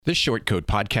The Short Code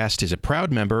Podcast is a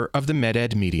proud member of the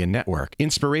MedEd Media Network.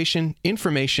 Inspiration,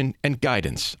 information, and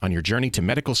guidance on your journey to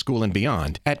medical school and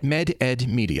beyond at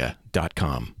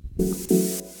mededmedia.com.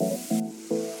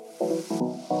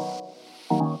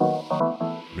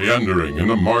 Meandering in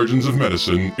the margins of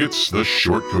medicine, it's the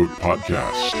Short Code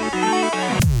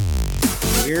Podcast.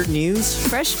 Weird news,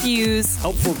 fresh views,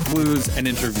 helpful clues, and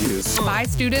interviews. By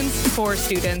students, for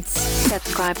students.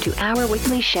 Subscribe to our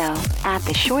weekly show at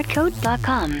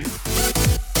theshortcode.com.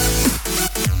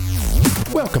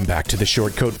 Welcome back to the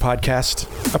Short Code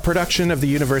Podcast, a production of the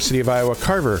University of Iowa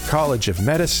Carver College of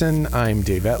Medicine. I'm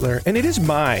Dave Etler, and it is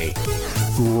my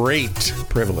great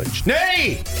privilege,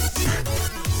 nay,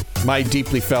 my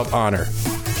deeply felt honor,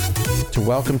 to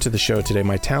welcome to the show today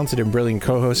my talented and brilliant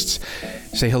co-hosts.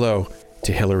 Say hello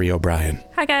to Hillary O'Brien.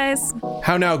 Hi, guys.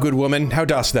 How now, good woman? How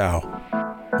dost thou?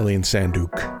 Helene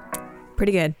Sanduk.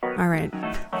 Pretty good. All right.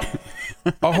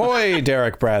 Ahoy,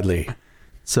 Derek Bradley.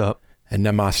 Sup? And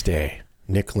namaste,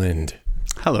 Nick Lind.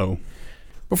 Hello.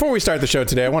 Before we start the show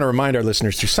today, I want to remind our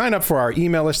listeners to sign up for our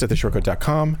email list at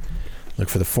theshortcode.com. Look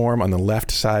for the form on the left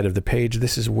side of the page.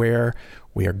 This is where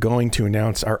we are going to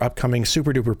announce our upcoming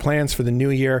super duper plans for the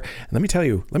new year. And let me tell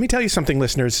you something,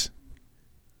 listeners.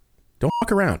 Don't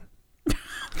fuck around.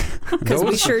 Because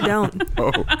we sure don't.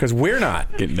 Because we're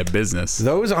not. Getting to business.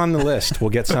 Those on the list will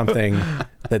get something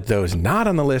that those not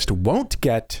on the list won't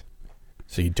get.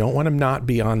 So you don't want to not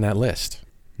be on that list.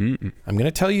 Mm-mm. I'm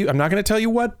not going to tell you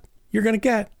what you're going to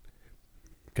get,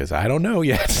 because I don't know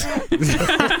yet.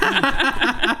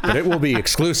 But it will be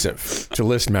exclusive to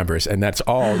list members, and that's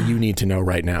all you need to know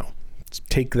right now.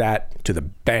 Take that to the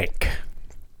bank.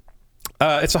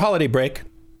 It's a holiday break,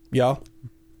 y'all.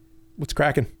 What's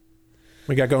cracking? What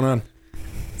we got going on?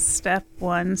 Step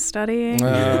one, studying.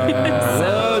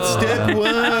 Step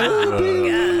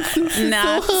one.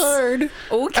 Not so hard.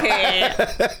 Okay,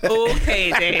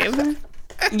 Dave.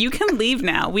 You can leave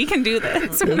now. We can do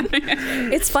this.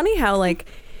 It's funny how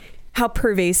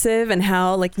pervasive and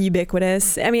how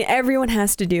ubiquitous. I mean, everyone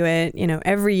has to do it,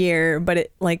 every year,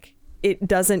 but it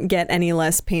doesn't get any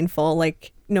less painful.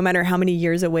 No matter how many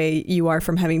years away you are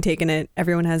from having taken it,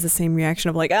 everyone has the same reaction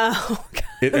of oh God,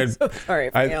 I'm so sorry.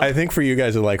 I think for you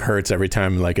guys it hurts every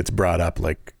time it's brought up.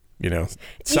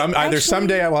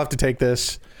 Someday I will have to take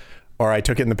this, or I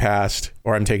took it in the past,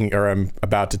 or I'm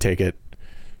about to take it.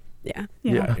 Yeah.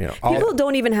 People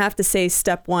don't even have to say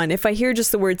step one. If I hear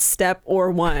just the word step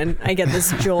or one, I get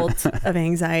this jolt of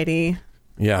anxiety.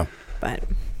 Yeah. But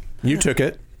you took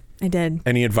it. I did.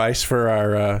 Any advice for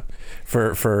our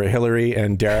for Hillary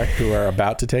and Derek, who are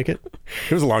about to take it?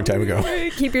 It was a long time ago.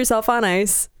 Keep yourself on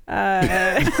ice.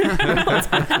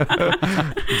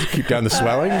 Keep down the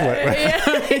swelling.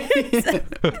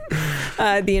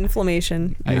 The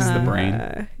inflammation. Ice the brain.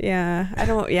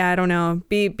 I don't know.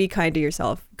 Be kind to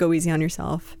yourself. Go easy on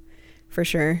yourself, for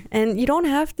sure. And you don't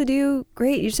have to do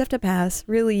great. You just have to pass.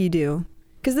 Really, you do.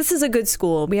 Because this is a good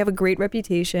school. We have a great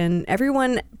reputation.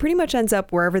 Everyone pretty much ends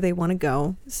up wherever they want to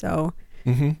go. So,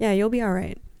 yeah, you'll be all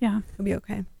right. Yeah. You'll be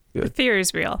okay. The fear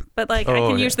is real. But I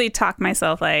can usually talk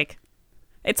myself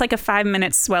it's like a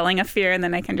 5-minute swelling of fear, and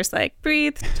then I can just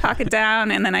breathe, talk it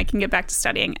down, and then I can get back to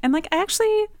studying. And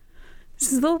actually,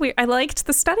 this is a little weird. I liked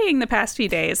the studying the past few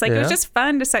days. It was just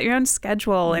fun to set your own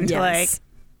schedule and to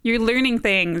you're learning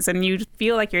things, and you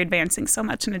feel like you're advancing so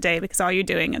much in a day because all you're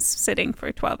doing is sitting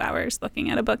for 12 hours looking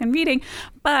at a book and reading.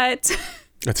 But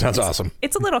that sounds awesome.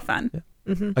 It's a little fun. Yeah.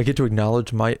 Mm-hmm. I get to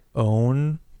acknowledge my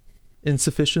own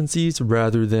insufficiencies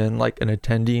rather than an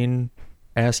attending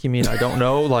asking me and I don't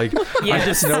know. Yes. I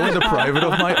just know in the private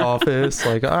of my office,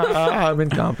 I'm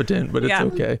incompetent, but it's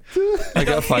okay. I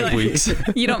got 5 weeks.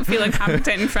 You don't feel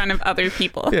incompetent in front of other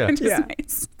people. Yeah. Which is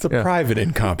nice. It's a private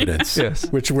incompetence, yes,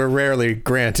 which we're rarely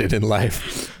granted in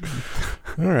life.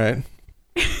 All right.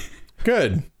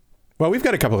 Good. Well, we've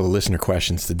got a couple of listener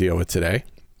questions to deal with today.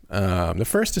 The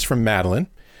first is from Madeline.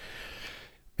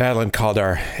 Madeline called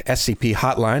our SCP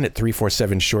hotline at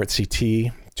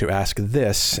 347-SHORT-CT to ask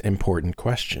this important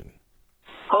question.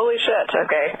 Holy shit,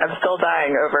 okay. I'm still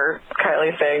dying over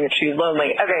Kylie saying that she's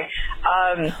lonely. Okay,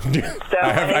 so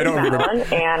I don't remember.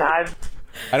 And I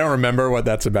don't remember what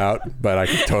that's about, but I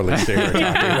can totally see what you're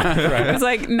talking about. Right? It's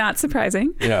not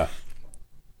surprising. Yeah.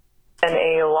 And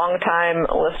a long-time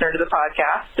listener to the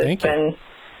podcast. It's been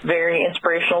very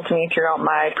inspirational to me throughout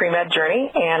my pre-med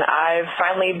journey, and I've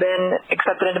finally been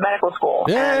accepted into medical school.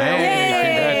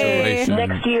 Yay! Congratulations.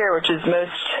 Next year, which is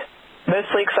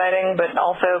mostly exciting, but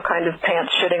also kind of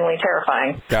pants-shittingly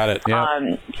terrifying. Got it, yeah.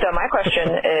 So my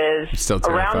question is,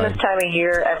 around this time of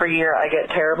year, every year I get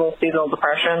terrible seasonal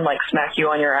depression, smack you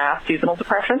on your ass seasonal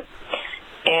depression.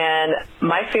 And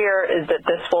my fear is that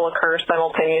this will occur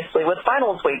simultaneously with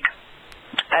finals week,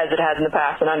 as it has in the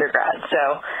past in undergrad.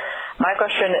 So my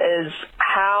question is,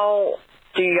 how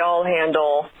do y'all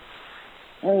handle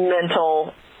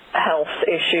mental health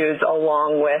issues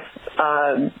along with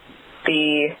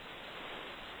the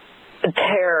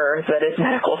terror that is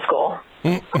medical school?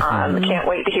 Can't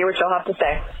wait to hear what y'all have to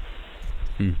say.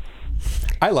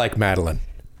 I like Madeline.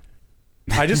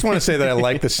 I just want to say that I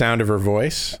like the sound of her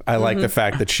voice. I like the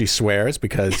fact that she swears,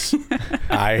 because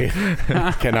I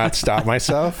cannot stop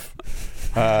myself.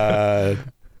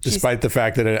 Despite the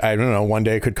fact that I don't know, one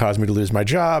day it could cause me to lose my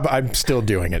job, I'm still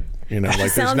doing it. You know,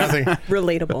 like there's nothing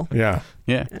relatable. Yeah,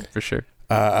 for sure.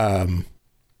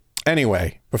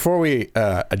 Anyway, before we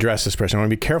address this person, I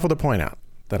want to be careful to point out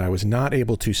that I was not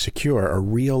able to secure a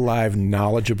real, live,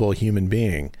 knowledgeable human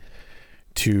being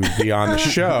to be on the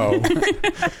show.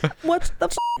 What the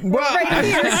Well, right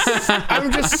here. I'm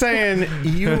just saying,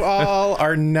 you all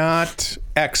are not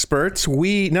experts.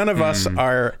 None of us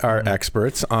are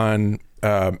experts on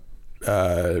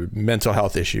mental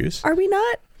health issues. Are we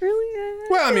not really?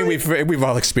 Well, I mean, we've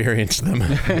all experienced them,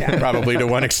 probably to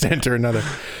one extent or another.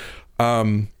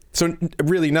 So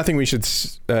really, nothing we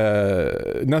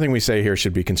say here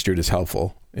should be construed as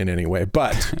helpful in any way.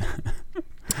 But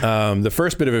the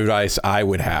first bit of advice I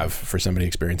would have for somebody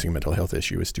experiencing a mental health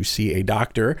issue is to see a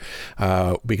doctor,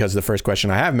 because the first question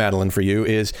I have, Madeline, for you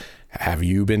is, have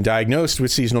you been diagnosed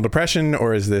with seasonal depression,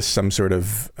 or is this some sort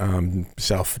of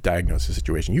self-diagnosis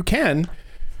situation? You can,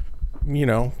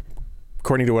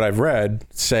 according to what I've read,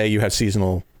 say you have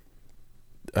seasonal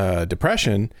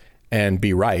depression and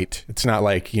be right. It's not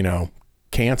like,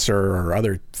 cancer or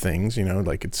other things,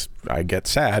 like I get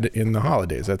sad in the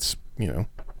holidays. That's,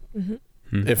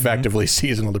 effectively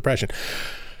seasonal depression.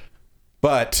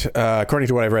 But according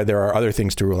to what I've read, there are other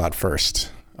things to rule out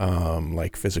first,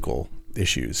 like physical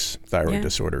issues, thyroid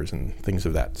disorders, and things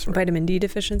of that sort. Vitamin D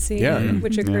deficiency,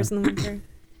 which occurs in the winter.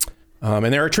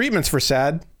 And there are treatments for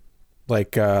SAD,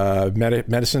 like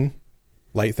medicine,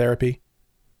 light therapy.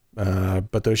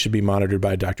 But those should be monitored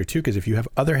by a doctor too, because if you have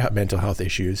other mental health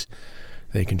issues,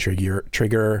 they can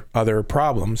trigger other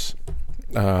problems.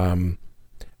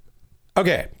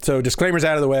 Okay, so disclaimers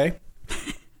out of the way.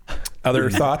 Other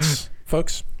thoughts,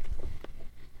 folks?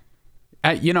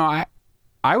 I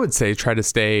would say try to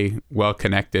stay well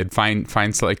connected.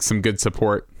 Find like some good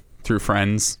support through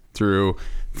friends, through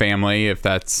family, if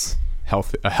that's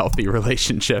a healthy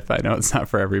relationship. I know it's not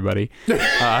for everybody.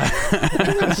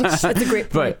 That's a great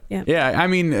point. But I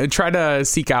mean, try to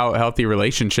seek out healthy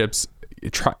relationships.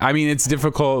 It's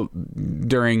difficult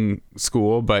during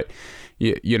school, but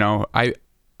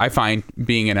I find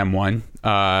being an M1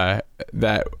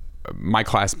 that my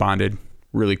class bonded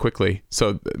really quickly.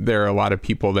 So there are a lot of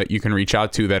people that you can reach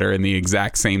out to that are in the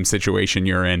exact same situation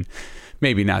you're in.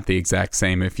 Maybe not the exact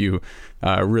same if you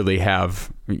really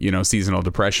have, seasonal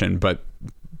depression, but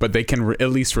they can at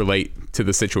least relate to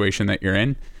the situation that you're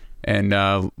in, and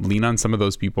lean on some of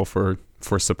those people for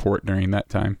support during that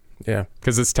time. Yeah,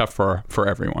 because it's tough for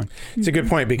everyone. It's a good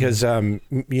point, because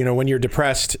when you're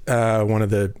depressed, one of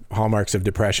the hallmarks of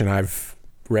depression I've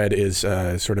read is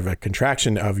sort of a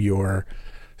contraction of your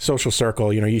social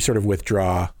circle. You sort of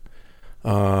withdraw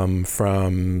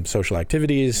from social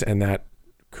activities, and that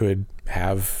could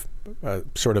have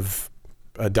sort of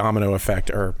a domino effect,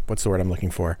 or what's the word I'm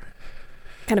looking for?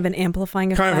 Kind of an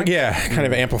amplifying effect. Kind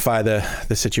of amplify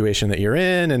the situation that you're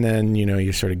in, and then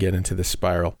you sort of get into this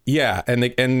spiral. Yeah,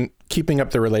 and keeping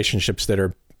up the relationships that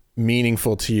are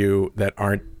meaningful to you, that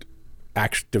aren't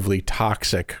actively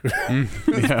toxic,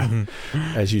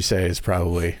 as you say, is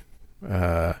probably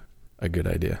a good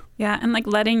idea. Yeah, and like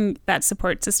letting that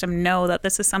support system know that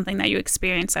this is something that you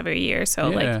experience every year. So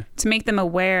like to make them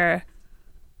aware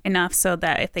enough so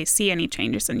that if they see any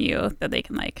changes in you, that they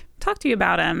can like talk to you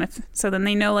about them. So then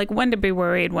they know like when to be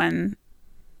worried when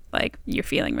like you're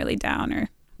feeling really down, or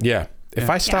if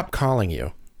I stop calling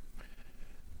you,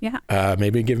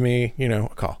 maybe give me a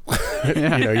call.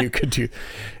 You could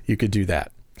do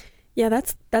that. Yeah,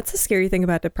 that's the scary thing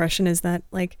about depression, is that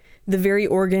like the very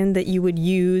organ that you would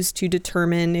use to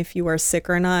determine if you are sick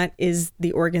or not is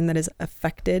the organ that is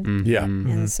affected.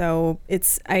 And so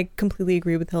I completely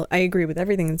agree with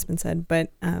everything that's been said,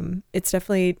 but it's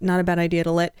definitely not a bad idea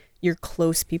to let your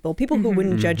close people who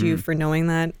wouldn't judge you for knowing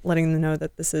that, letting them know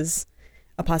that this is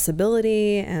a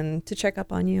possibility, and to check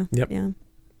up on you. Yeah.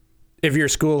 If your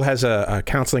school has a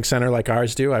counseling center like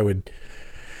ours do, I would,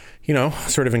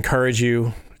 sort of encourage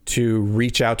you to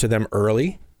reach out to them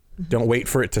early. Don't wait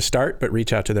for it to start, but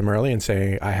reach out to them early and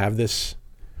say, I have this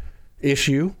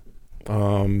issue,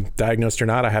 diagnosed or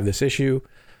not, I have this issue.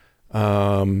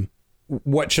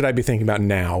 what should I be thinking about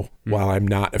now while I'm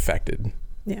not affected?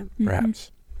 Yeah.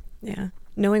 Perhaps. Yeah.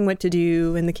 Knowing what to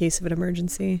do in the case of an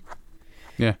emergency.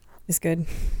 Yeah. Is good.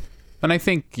 And I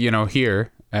think,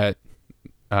 here at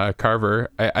Carver,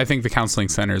 I think the counseling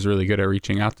center is really good at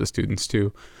reaching out to students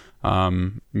too.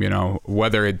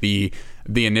 Whether it be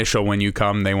the initial when you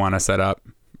come, they want to set up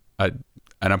an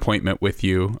appointment with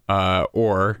you,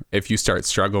 or if you start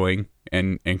struggling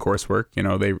in coursework,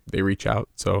 they reach out.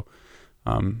 So,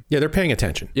 yeah, they're paying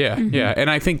attention. Yeah. Yeah. And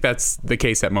I think that's the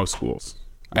case at most schools.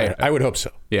 I would hope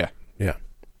so. Yeah. Yeah.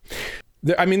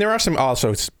 There are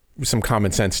some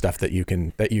common sense stuff that you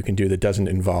can do that doesn't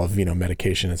involve,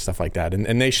 medication and stuff like that.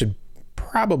 And they should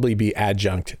probably be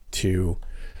adjunct to,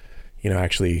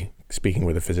 actually speaking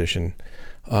with a physician.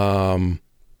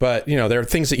 But, there are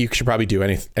things that you should probably do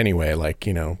anyway, like,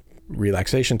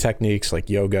 relaxation techniques like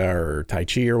yoga or Tai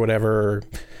Chi or whatever.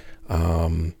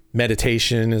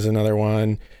 Meditation is another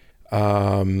one.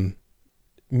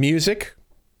 Music,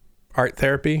 art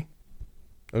therapy.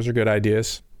 Those are good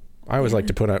ideas. I always like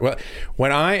to put on,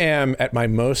 when I am at my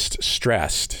most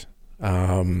stressed,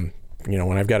 when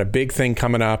I've got a big thing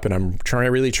coming up and I'm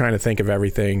really trying to think of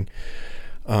everything,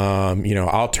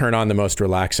 I'll turn on the most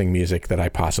relaxing music that I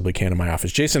possibly can in my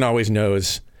office. Jason always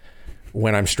knows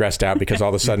when I'm stressed out because all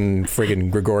of a sudden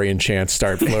friggin' Gregorian chants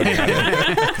start floating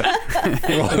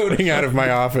out of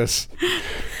my office.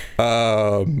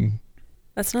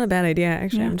 That's not a bad idea,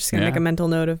 actually. I'm just going to make a mental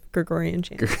note of Gregorian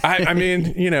chant.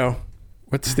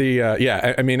 What's the,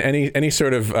 any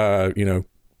sort of,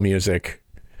 music,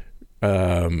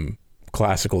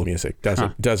 classical music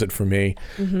does it for me.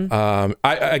 Mm-hmm.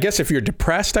 I guess if you're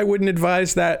depressed, I wouldn't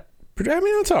advise that.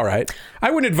 It's all right. I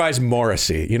wouldn't advise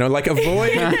Morrissey, avoid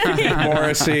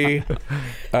Morrissy.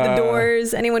 The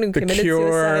Doors, anyone who committed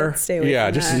suicide, stay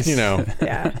away from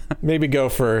that. Maybe go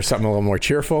for something a little more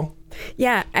cheerful.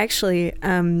 Yeah, actually,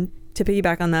 to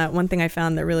piggyback on that, one thing I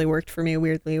found that really worked for me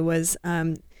weirdly was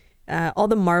all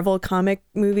the Marvel comic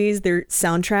movies, their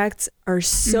soundtracks are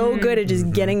so good at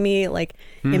just getting me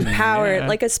empowered.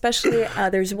 Like especially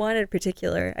there's one in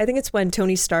particular. I think it's when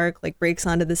Tony Stark breaks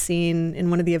onto the scene in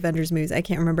one of the Avengers movies. I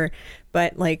can't remember,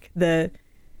 but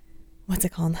what's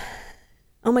it called?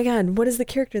 Oh my God, what is the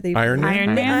character they Iron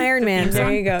Man? Iron Man. There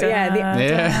you go. Isn't it?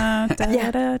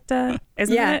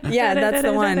 Yeah, that's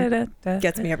the one.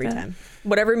 Gets me every time.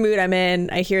 Whatever mood I'm in,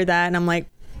 I hear that and I'm like,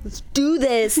 let's do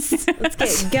this. Let's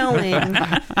get going.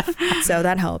 So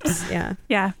that helps. Yeah.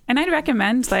 Yeah. And I'd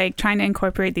recommend trying to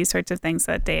incorporate these sorts of things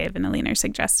that Dave and Alina are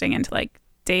suggesting into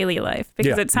daily life,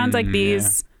 because it sounds like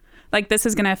these, this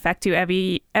is going to affect you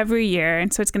every year.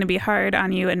 And so it's going to be hard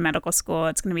on you in medical school.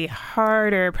 It's going to be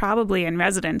harder probably in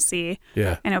residency.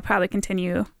 Yeah. And it'll probably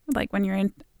continue when you're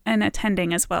in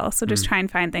attending as well. So just try and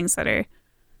find things that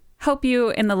help you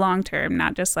in the long term,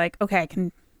 not just okay, I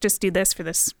can just do this for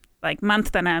this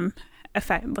month that I'm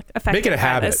affected make it a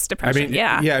habit. This depression.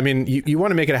 You want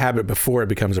to make it a habit before it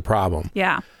becomes a problem.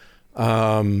 Yeah.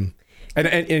 And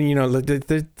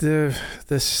the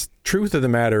truth of the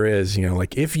matter is,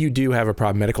 if you do have a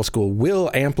problem, medical school will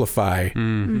amplify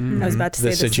I was about to say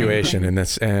the situation and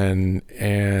this,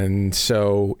 and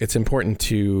so it's important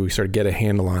to sort of get a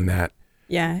handle on that.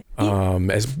 Yeah.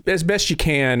 As best you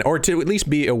can, or to at least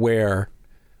be aware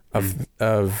of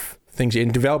things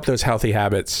and develop those healthy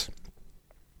habits.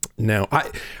 Now,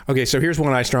 so here's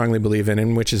one I strongly believe in,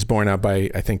 and which is borne out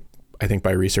by, I think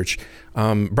by research.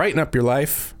 Brighten up your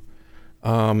life,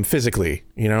 physically,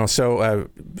 so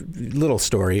little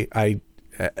story. I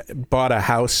bought a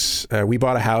house. We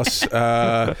bought a house,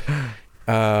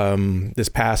 this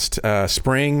past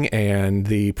spring, and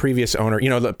the previous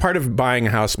owner, the part of buying a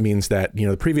house means that,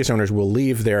 the previous owners will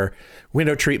leave their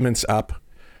window treatments up,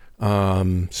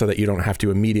 so that you don't have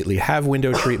to immediately have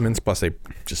window treatments. Plus, they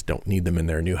just don't need them in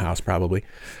their new house probably.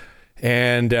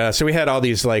 And so we had all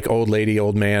these old lady,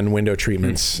 old man window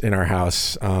treatments in our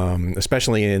house,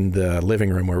 especially in the living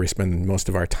room where we spend most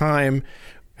of our time.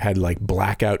 Had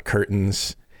blackout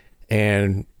curtains.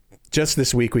 And just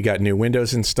this week we got new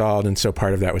windows installed. And so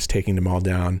part of that was taking them all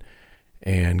down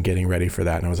and getting ready for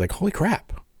that. And I was like, holy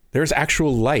crap, there's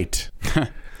actual light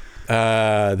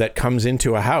that comes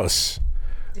into a house.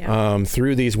 Yeah.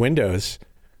 Through these windows.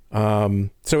 So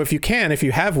if you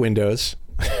have windows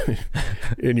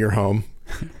in your home,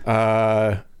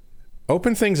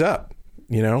 open things up,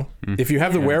 if you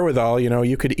have the wherewithal,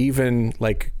 you could even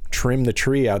trim the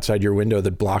tree outside your window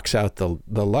that blocks out the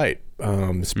light.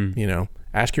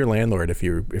 Ask your landlord if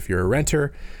you're a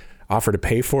renter, offer to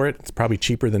pay for it. It's probably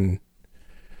cheaper than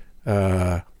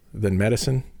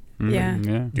medicine. Yeah.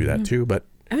 Do that too. But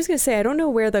I was going to say, I don't know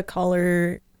where the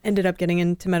caller ended up getting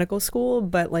into medical school,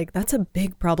 but like that's a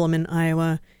big problem in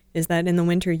Iowa, is that in the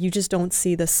winter you just don't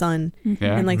see the sun.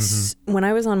 Yeah. And like when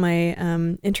I was on my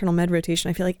internal med rotation,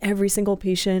 I feel like every single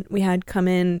patient we had come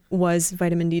in was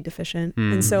vitamin D deficient.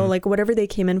 And so like whatever they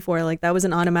came in for, like that was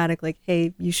an automatic like,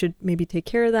 hey, you should maybe take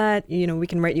care of that. You know, we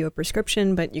can write you a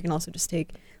prescription, but you can also just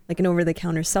take like an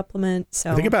over-the-counter supplement.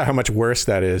 So Think about how much worse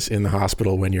that is in the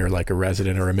hospital when you're like a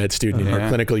resident or a med student in our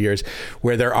clinical years,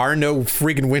 where there are no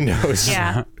freaking windows.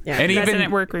 Yeah. And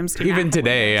Resident workrooms do even not have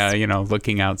today, windows. you know,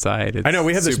 looking outside, it's I know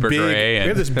we have this super big, gray we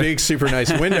have this big, super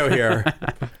nice window here.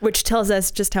 which tells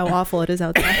us just how awful it is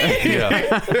outside.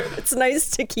 Yeah. It's nice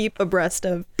to keep abreast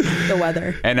of the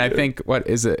weather. And I think, what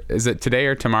is it? Is it today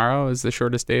or tomorrow is the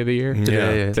shortest day of the year?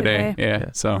 Today, yeah. Today. Today. Yeah.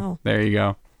 So Wow. there you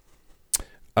go.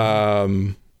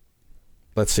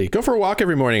 Let's see. Go for a walk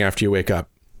every morning after you wake up.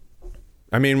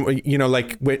 I mean, you know,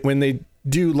 like when they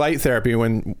do light therapy,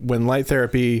 when light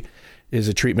therapy is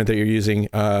a treatment that you're using,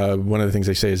 one of the things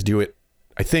they say is do it.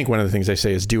 I think one of the things they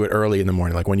say is do it early in the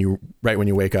morning, like when you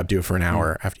wake up, do it for an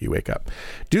hour after you wake up.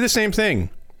 Do the same thing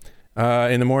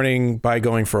in the morning by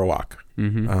going for a walk.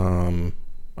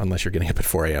 Unless you're getting up at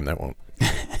 4 a.m., that won't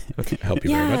help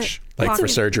you very much. Like for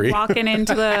surgery. Walking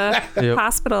into the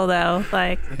hospital though,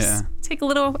 like just take a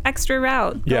little extra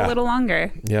route, go a little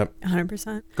longer. Yep.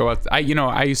 100%. Go out. I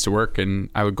used to work and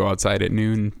I would go outside at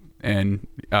noon, and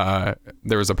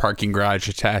there was a parking garage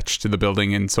attached to the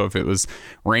building. And so if it was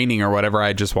raining or whatever,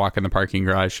 I'd just walk in the parking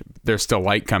garage. There's still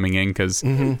light coming in because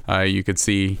you could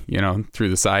see, you know, through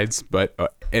the sides. But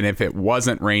and if it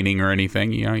wasn't raining or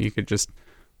anything, you know, you could just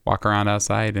walk around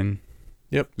outside, and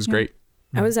it was great.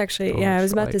 I was actually, I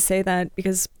was about to say that,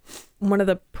 because one of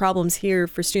the problems here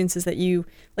for students is that you,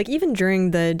 like even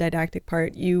during the didactic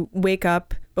part, you wake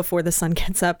up before the sun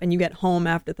gets up and you get home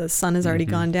after the sun has already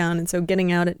gone down. And so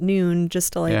getting out at noon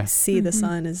just to like see the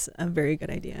sun is a very good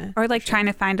idea. Or like trying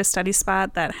to find a study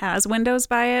spot that has windows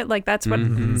by it. Like that's what,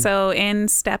 so in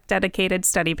STEP dedicated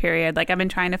study period, like I've been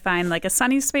trying to find like a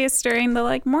sunny space during the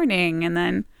like morning, and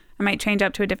then I might change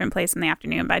up to a different place in the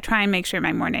afternoon, but I try and make sure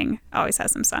my morning always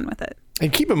has some sun with it.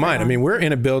 And keep in mind, I mean, we're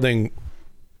in a building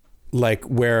like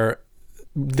where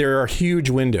there are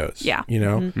huge windows. Yeah. You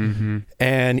know?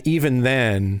 And even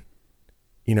then,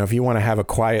 you know, if you want to have a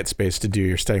quiet space to do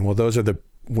your studying, well, those are the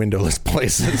windowless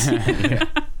places.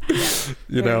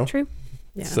 You know? True.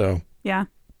 Yeah. So. Yeah.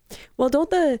 Well, don't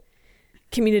the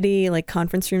community like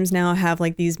conference rooms now have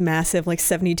like these massive like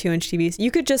 72-inch TVs?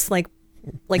 You could just like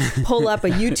pull up a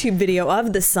YouTube video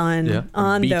of the sun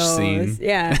on beach those. scene.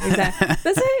 Yeah, exactly.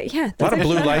 That's it. Yeah. A lot of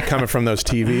blue light coming from those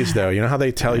TVs, though. You know how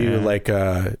they tell you, like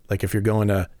if you're going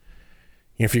to,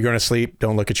 if you're going to sleep,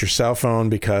 don't look at your cell phone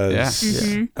because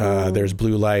there's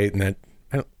blue light, and that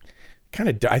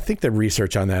I think the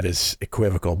research on that is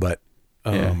equivocal, but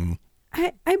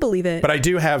I believe it. But I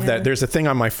do have that. There's a thing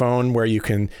on my phone where you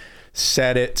can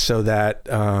set it so that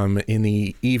in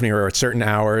the evening or at certain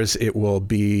hours, it will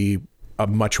be a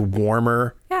much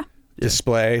warmer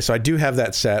display. So I do have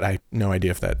that set. I have no idea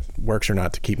if that works or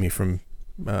not to keep me from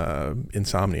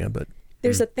insomnia, but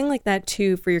there's a thing like that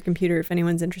too for your computer if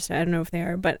anyone's interested. I don't know if they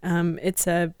are, but it's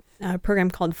a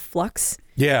program called Flux.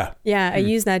 Yeah, I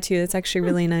use that too. That's actually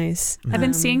really nice. I've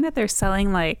been seeing that they're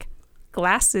selling like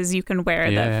glasses you can wear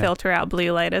that filter out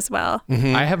blue light as well.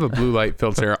 I have a blue light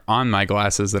filter on my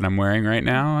glasses that I'm wearing right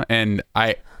now, and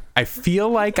I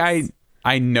feel like I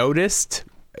noticed,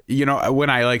 you know, when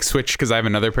I like switch, because I have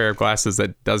another pair of glasses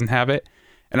that doesn't have it,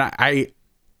 and I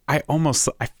almost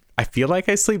I feel like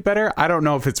I sleep better. I don't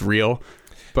know if it's real,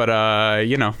 but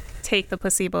you know, take the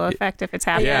placebo effect if it's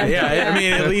happening. Yeah. I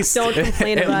mean, at least don't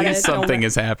complain about at least it. Something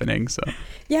is happening. So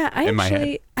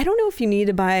I don't know if you need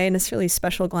to buy necessarily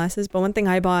special glasses, but one thing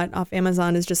I bought off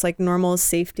Amazon is just like normal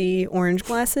safety orange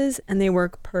glasses, and they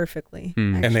work perfectly.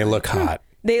 and they look hot.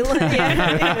 They look,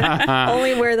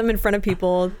 only wear them in front of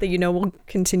people that you know will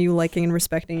continue liking and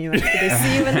respecting you after they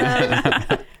see you in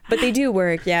them. But they do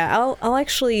work. Yeah, I'll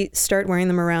actually start wearing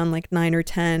them around like 9 or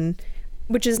 10,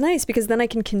 which is nice because then I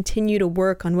can continue to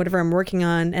work on whatever I'm working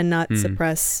on and not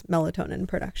suppress melatonin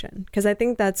production. Because I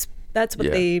think that's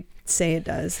what they say it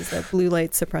does, is that blue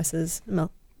light suppresses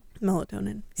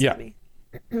melatonin. Study.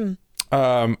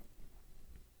 Yeah.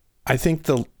 I think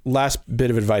the last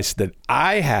bit of advice that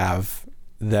I have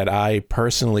that I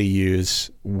personally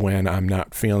use when I'm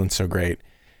not feeling so great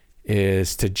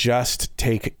is to just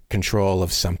take control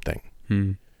of something.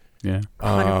 Yeah.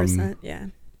 100%. Yeah.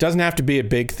 Doesn't have to be a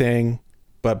big thing,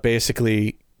 but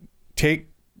basically take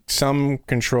some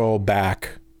control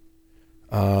back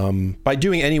by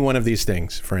doing any one of these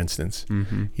things, for instance.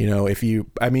 You know,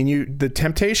 the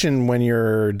temptation when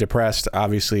you're depressed,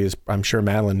 obviously, is, I'm sure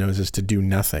Madeline knows, is to do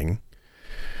nothing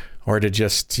or to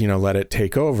just, you know, let it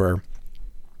take over.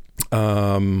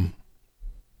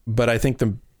 But I think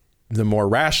the more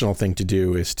rational thing to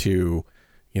do is to,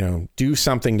 you know, do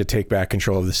something to take back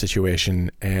control of the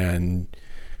situation and,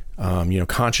 you know,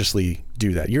 consciously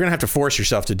do that. You're going to have to force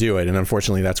yourself to do it. And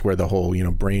unfortunately, that's where the whole, you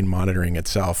know, brain monitoring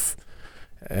itself,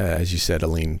 as you said,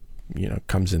 Aline, you know,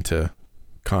 comes into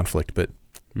conflict. But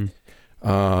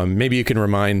maybe you can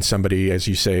remind somebody, as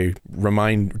you say,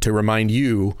 remind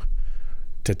you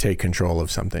to take control of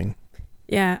something.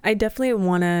 Yeah, I definitely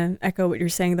want to echo what you're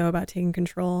saying, though, about taking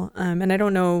control. And I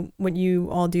don't know what you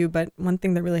all do, but one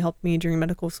thing that really helped me during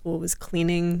medical school was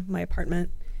cleaning my apartment,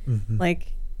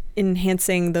 like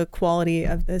enhancing the quality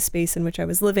of the space in which I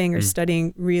was living or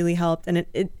studying really helped. And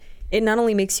it not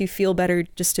only makes you feel better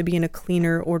just to be in a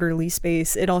cleaner, orderly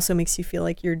space, it also makes you feel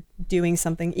like you're doing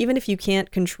something. Even if you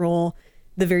can't control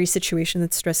the very situation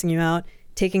that's stressing you out,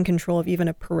 taking control of even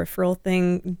a peripheral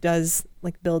thing does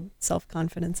like build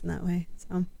self-confidence in that way.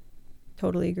 So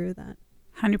totally agree with that.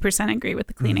 100% agree with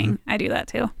the cleaning. I do that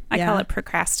too. I call it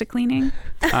procrastinating.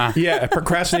 Yeah,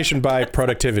 procrastination by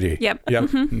productivity. Yep.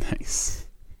 Nice.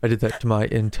 I did that to my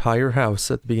entire house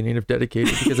at the beginning of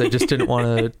Dedicated because I just didn't want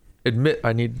to admit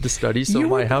I needed to study, so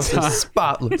my house is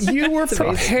spotless. You were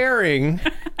preparing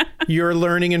your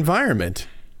learning environment,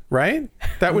 right?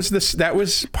 That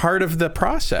was part of the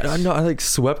process. I know. I like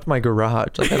swept my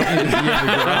garage. Like I don't need to be in the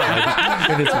garage,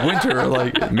 and it's winter.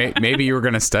 Like Maybe you were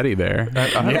going to study there.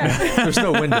 There's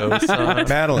no windows.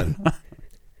 Madeline,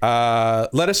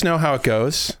 let us know how it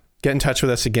goes. Get in touch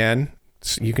with us again.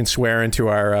 You can swear into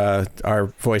our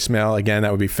voicemail again.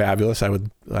 That would be fabulous. I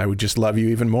would just love you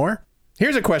even more.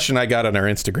 Here's a question I got on our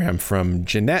Instagram from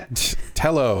Jeanette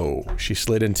Tello. She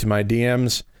slid into my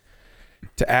DMs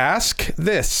to ask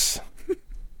this.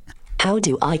 How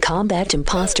do I combat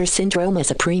imposter syndrome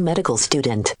as a pre-medical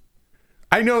student?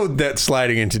 I know that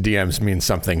sliding into DMs means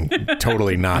something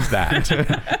totally not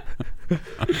that.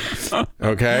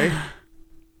 Okay?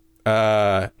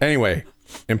 Anyway,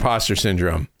 imposter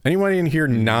syndrome. Anyone in here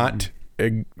not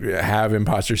have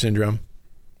imposter syndrome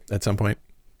at some point?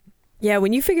 Yeah,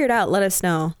 when you figure it out, let us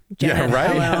know. Janet, yeah,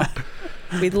 right?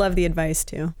 We'd love the advice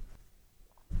too.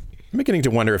 I'm beginning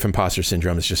to wonder if imposter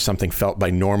syndrome is just something felt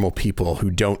by normal people who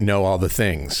don't know all the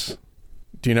things.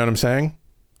 Do you know what I'm saying?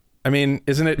 I mean,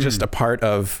 isn't it just a part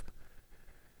of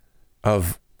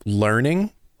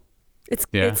learning? It's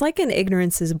like an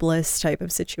ignorance is bliss type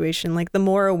of situation. Like the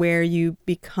more aware you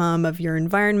become of your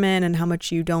environment and how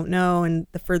much you don't know, and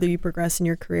the further you progress in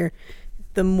your career,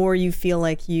 the more you feel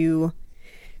like you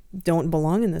don't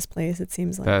belong in this place, it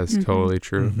seems like. That's totally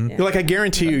true. Yeah. Like, I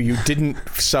guarantee you didn't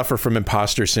suffer from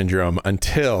imposter syndrome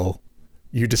until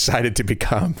you decided to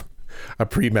become a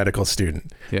pre-medical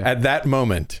student. Yeah. At that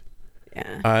moment.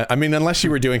 Yeah. I mean, unless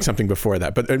you were doing something before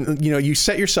that, but you know, you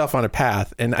set yourself on a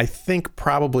path, and I think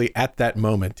probably at that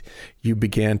moment you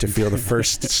began to feel the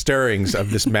first stirrings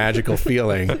of this magical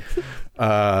feeling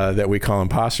that we call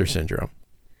imposter syndrome.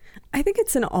 I think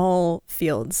it's in all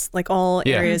fields, like all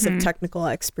areas of technical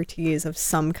expertise of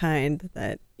some kind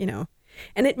that, you know,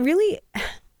 and it really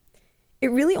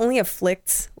only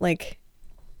afflicts, like,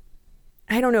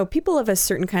 I don't know, people of a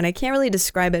certain kind. I can't really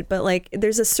describe it, but like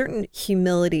there's a certain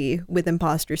humility with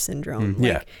imposter syndrome.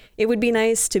 Like, it would be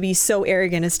nice to be so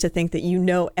arrogant as to think that you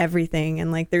know everything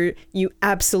and like you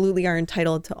absolutely are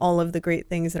entitled to all of the great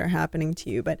things that are happening to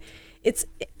you. But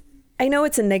I know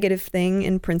it's a negative thing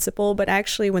in principle, but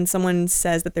actually when someone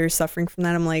says that they're suffering from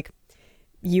that, I'm like,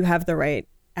 you have the right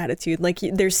attitude. Like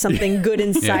there's something good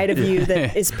inside of you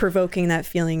that is provoking that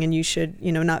feeling, and you should,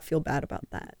 you know, not feel bad about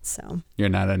that. So you're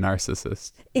not a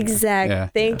narcissist. Exactly. Yeah.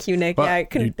 Thank you, Nick. Well, I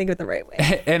couldn't think of it the right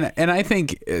way. And I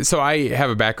think, so I have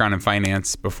a background in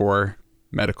finance before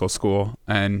medical school.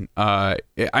 And I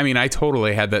mean, I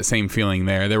totally had that same feeling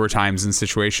there. There were times and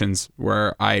situations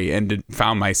where I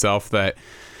found myself that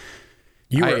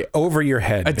you were over your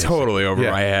head. Totally over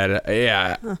my head.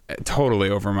 Yeah, totally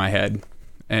over my head.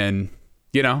 And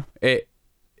you know, and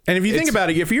if you think about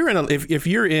it, if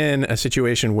you're in a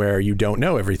situation where you don't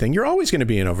know everything, you're always going to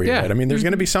be in over your head. I mean, there's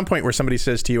going to be some point where somebody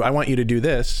says to you, "I want you to do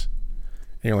this,"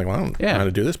 and you're like, "Well, I don't know how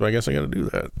to do this, but I guess I got to do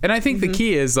that." And I think the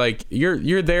key is like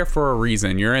you're there for a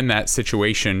reason. You're in that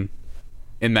situation,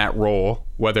 in that role,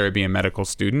 whether it be a medical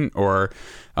student or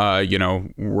you know,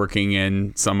 working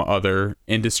in some other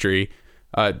industry.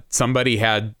 Somebody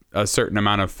had a certain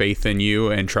amount of faith in you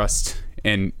and trust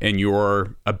in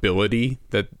your ability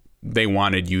that they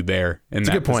wanted you there in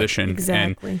that position.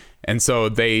 Exactly. And so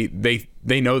they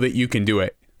know that you can do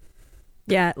it.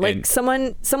 Yeah, like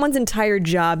someone's entire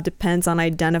job depends on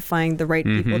identifying the right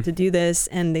people to do this,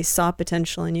 and they saw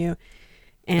potential in you.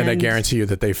 And I guarantee you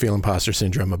that they feel imposter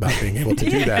syndrome about being able to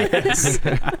do that.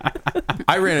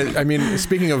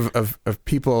 Speaking of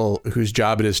people whose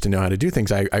job it is to know how to do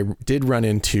things, I did run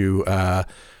into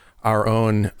our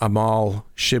own Amal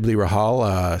Shibli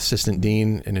Rahal, Assistant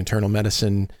Dean in Internal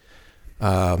Medicine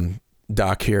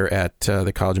doc here at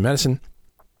the College of Medicine.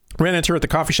 Ran into her at the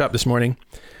coffee shop this morning.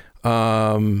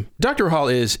 Dr.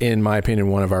 Rahal is, in my opinion,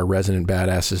 one of our resident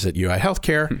badasses at UI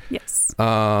Healthcare. Yes.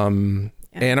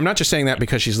 And I'm not just saying that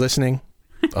because she's listening.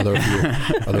 Although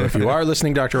if you are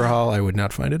listening, Dr. Rahal, I would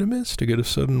not find it amiss to get a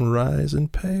sudden rise in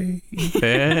pay.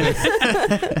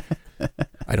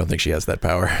 I don't think she has that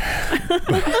power.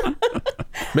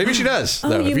 Maybe she does,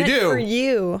 though. If you do, for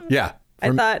you. Yeah.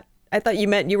 I thought you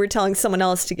meant you were telling someone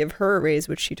else to give her a raise,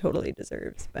 which she totally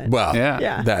deserves. But well,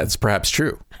 yeah. That's perhaps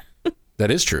true. That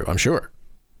is true, I'm sure.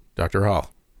 Dr.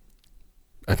 Hall.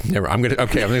 I'm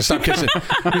gonna stop kissing.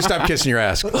 I'm gonna stop kissing your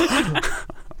ass.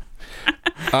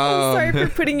 I'm sorry for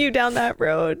putting you down that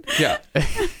road. Yeah,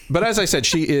 but as I said,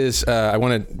 she is. I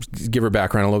want to give her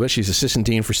background a little bit. She's Assistant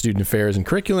Dean for Student Affairs and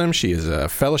Curriculum. She is a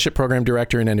Fellowship Program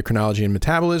Director in Endocrinology and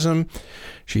Metabolism.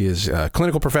 She is a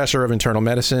Clinical Professor of Internal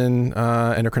Medicine,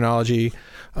 Endocrinology.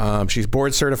 She's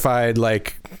board certified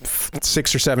like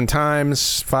 6 or 7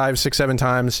 times, 5, 6, 7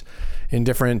 times in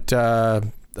different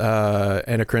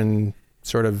endocrine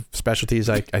sort of specialties,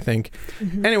 I think.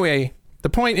 Mm-hmm. Anyway, the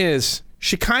point is,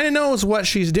 she kind of knows what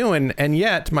she's doing, and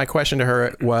yet my question to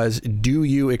her was, do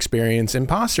you experience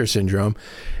imposter syndrome?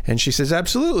 And she says,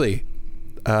 absolutely.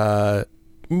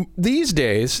 These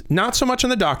days, not so much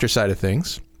on the doctor side of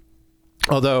things,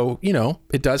 although,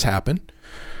 it does happen.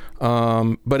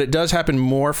 But it does happen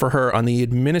more for her on the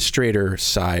administrator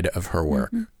side of her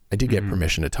work. Mm-hmm. I did get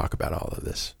permission to talk about all of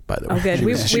this, by the way. Oh, good.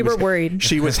 We were worried.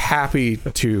 She was happy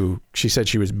to. She said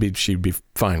she'd be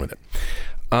fine with it.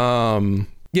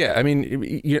 Yeah, I mean,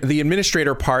 the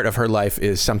administrator part of her life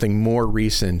is something more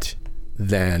recent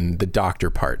than the doctor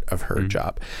part of her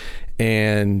job,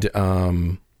 and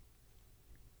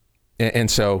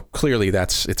so clearly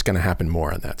it's going to happen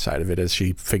more on that side of it as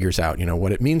she figures out,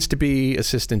 what it means to be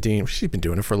assistant dean. She's been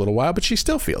doing it for a little while, but she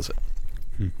still feels it.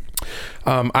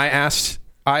 I asked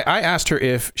her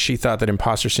if she thought that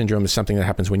imposter syndrome is something that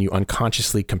happens when you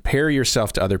unconsciously compare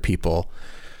yourself to other people,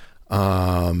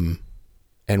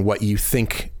 and what you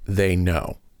think they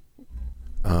know.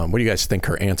 What do you guys think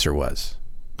her answer was?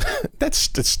 That's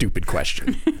a stupid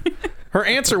question. Her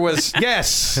answer was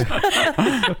yes.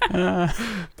 I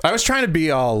was trying to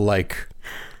be all like,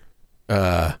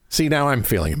 see, now I'm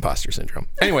feeling imposter syndrome.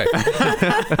 Anyway,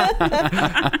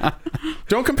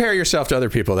 don't compare yourself to other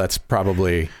people. That's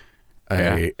probably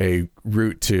a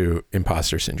route to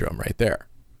imposter syndrome right there.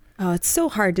 Oh, it's so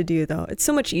hard to do, though. It's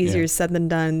so much easier said than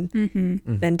done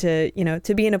than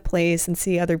to be in a place and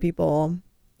see other people,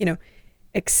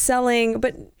 excelling,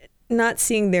 but not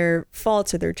seeing their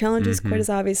faults or their challenges quite as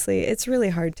obviously. It's really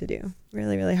hard to do.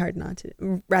 Really, really hard not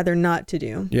to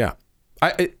do. Yeah.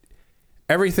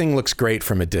 Everything looks great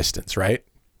from a distance, right?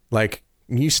 Like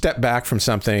you step back from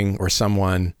something or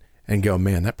someone and go,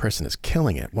 man, that person is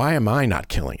killing it. Why am I not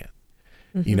killing it?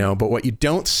 Mm-hmm. But what you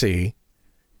don't see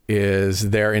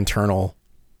is their internal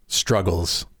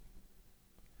struggles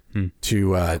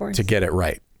to get it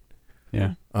right.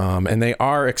 Yeah. And they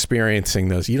are experiencing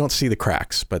those. You don't see the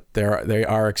cracks, but they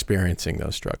are experiencing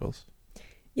those struggles.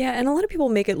 Yeah, and a lot of people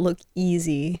make it look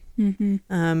easy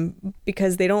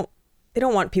because they don't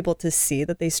want people to see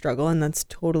that they struggle, and that's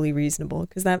totally reasonable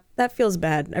because that feels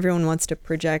bad. Everyone wants to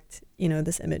project,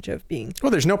 this image of being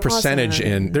well. There's no percentage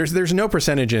awesome. in there's no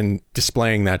percentage in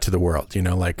displaying that to the world.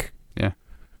 Yeah.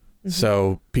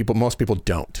 So most people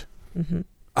don't. Mm-hmm.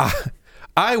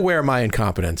 I wear my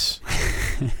incompetence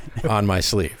on my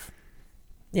sleeve.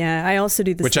 Yeah, I also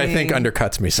do the which same. I think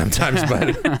undercuts me sometimes,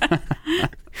 but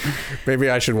maybe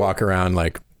I should walk around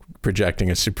like projecting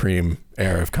a supreme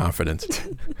air of confidence.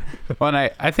 Well,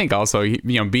 and I think also,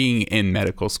 being in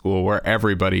medical school where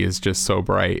everybody is just so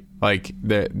bright, like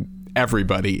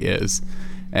everybody is.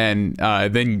 And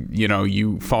then,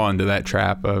 you fall into that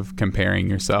trap of comparing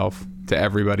yourself to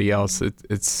everybody else.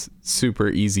 It's super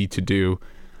easy to do.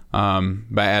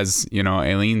 But as,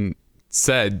 Aileen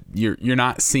said, you're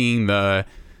not seeing those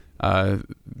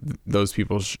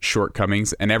people's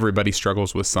shortcomings, and everybody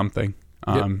struggles with something,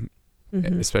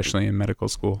 especially in medical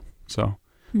school. So,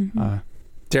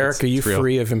 Derek, are you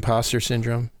free of imposter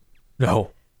syndrome?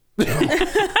 No.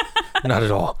 Not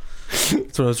at all.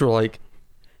 So those were like,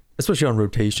 especially on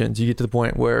rotations, you get to the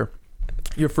point where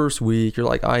your first week, you're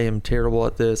like, I am terrible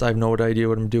at this. I have no idea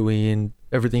what I'm doing.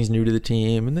 Everything's new to the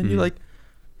team. And then you like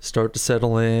start to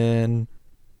settle in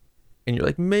and you're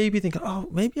like, maybe thinking, oh,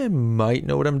 maybe I might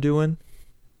know what I'm doing.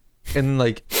 And then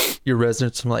like your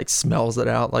resident like smells it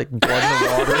out like blood in the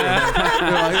water. And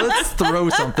you're like, let's throw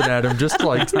something at him just to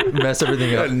like mess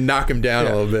everything up. Knock him down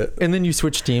a little bit. And then you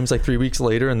switch teams like 3 weeks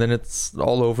later and then it's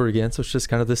all over again. So it's just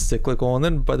kind of this cyclical. And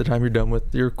then by the time you're done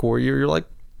with your core year, you're like,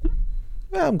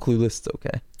 I'm clueless. It's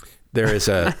okay. There is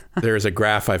a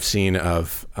graph I've seen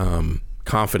of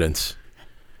confidence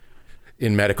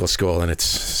in medical school, and it's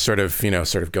sort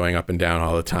of going up and down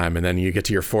all the time. And then you get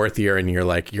to your fourth year, and you're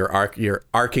like you're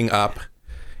arcing up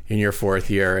in your fourth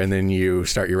year, and then you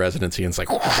start your residency, and it's like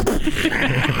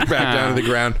back down to the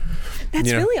ground.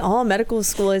 That's really all medical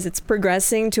school is. It's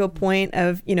progressing to a point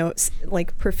of,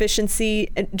 like proficiency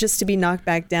just to be knocked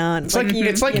back down. It's like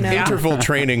interval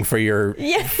training for your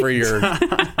high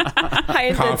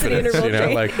intensity interval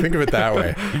training. Like think of it that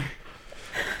way.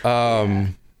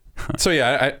 So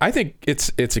yeah, I think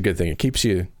it's a good thing. It keeps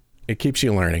you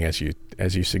learning as you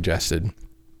suggested.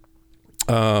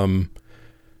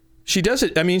 She does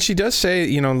it. I mean, she does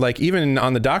say, like even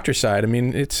on the doctor side, I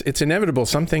mean, it's inevitable.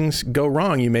 Some things go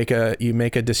wrong. You make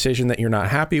a decision that you're not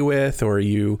happy with, or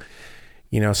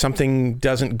something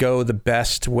doesn't go the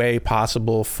best way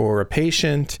possible for a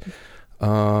patient.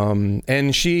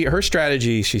 And her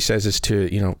strategy, she says, is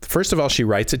to, first of all, she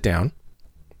writes it down.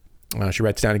 She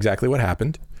writes down exactly what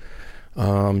happened.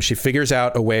 She figures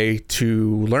out a way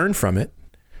to learn from it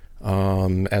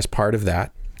as part of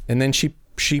that. And then she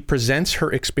presents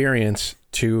her experience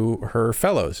to her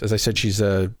fellows. As I said, she's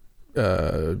a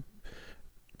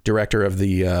director of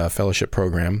the fellowship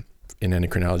program in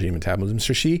endocrinology and metabolism.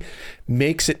 So she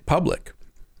makes it public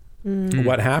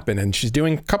what happened. And she's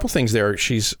doing a couple things there.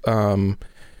 She's,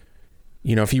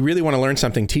 if you really want to learn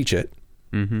something, teach it,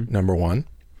 number one.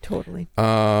 Totally.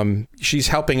 She's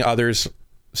helping others.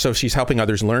 So she's helping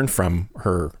others learn from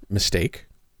her mistake.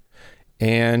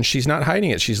 And she's not hiding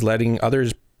it. She's letting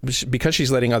others, because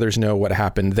she's letting others know what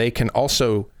happened, they can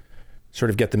also sort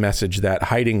of get the message that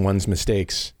hiding one's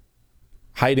mistakes,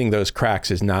 hiding those cracks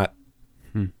is not,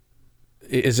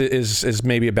 is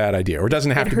maybe a bad idea, or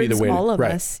doesn't have to be the way. All of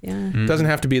us, yeah. Doesn't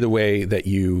have to be the way that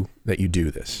you do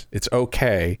this. It's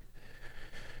okay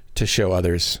to show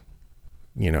others,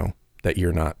 that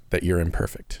you're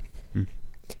imperfect.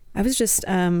 I was just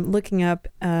looking up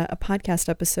a podcast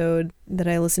episode that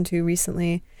I listened to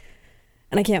recently,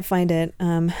 and I can't find it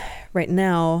right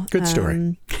now. Good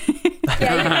story.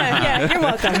 Yeah, you're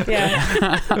welcome.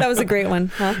 Yeah, that was a great one,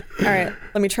 huh? All right,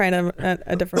 let me try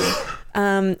a different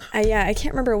one. I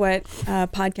can't remember what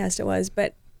podcast it was,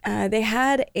 but they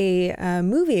had a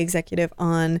movie executive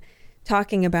on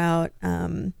talking about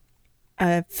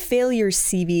a failure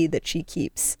CV that she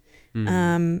keeps.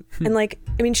 And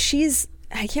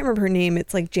I can't remember her name.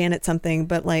 It's like Janet something,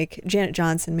 but like Janet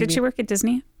Johnson. Maybe. Did she work at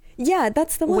Disney? Yeah,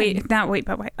 that's the one. Wait.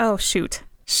 Oh, shoot.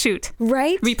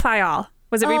 Right? Reply All.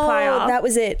 Was it Reply All? That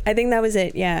was it. I think that was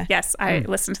it. Yeah. Yes, I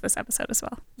listened to this episode as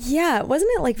well. Yeah,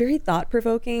 wasn't it like very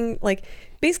thought-provoking? Like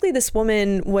basically this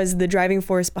woman was the driving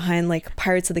force behind like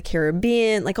Pirates of the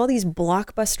Caribbean, like all these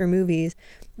blockbuster movies.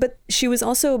 But she was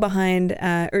also behind,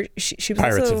 she was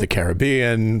Pirates also... of the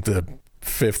Caribbean, the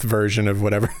 5th version of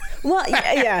whatever. Well,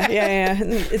 yeah.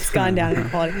 It's gone down in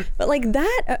quality. But like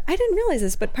that, I didn't realize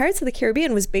this, but Pirates of the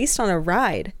Caribbean was based on a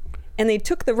ride. And they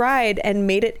took the ride and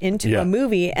made it into a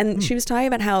movie. And she was talking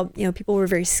about how, people were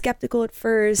very skeptical at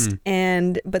first.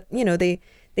 But they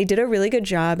did a really good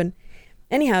job. And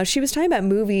anyhow, she was talking about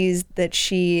movies that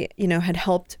she, had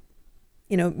helped,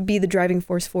 be the driving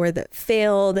force for that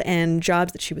failed, and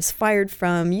jobs that she was fired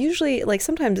from, usually like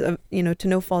sometimes, to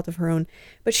no fault of her own.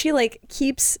 But she like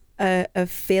keeps a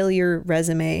failure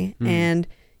resume and,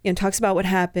 talks about what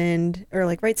happened, or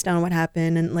like writes down what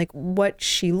happened and like what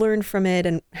she learned from it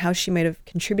and how she might have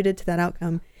contributed to that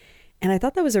outcome. And I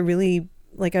thought that was a really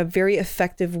like a very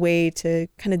effective way to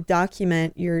kind of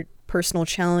document your personal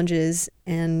challenges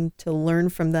and to learn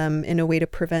from them in a way to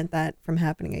prevent that from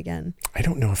happening again. I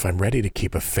don't know if I'm ready to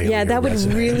keep a failure. Yeah, that would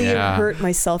resume. really hurt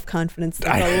my self-confidence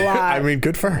a lot. I mean,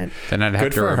 good for her. Then I'd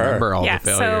have to remember all the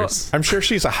failures. So, I'm sure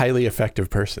she's a highly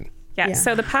effective person. Yeah,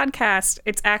 so the podcast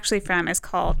it's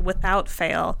called Without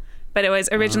Fail, but it was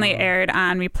originally aired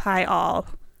on Reply All.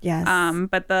 Yes.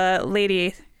 But the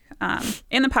lady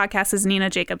in the podcast is Nina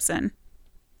Jacobson.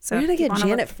 So where did I get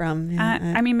Janet from?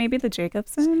 I mean, maybe the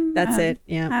Jacobson. That's it.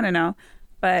 Yeah. I don't know,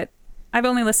 but I've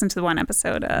only listened to one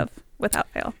episode of Without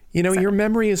Fail. Your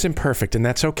memory is imperfect, and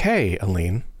that's okay,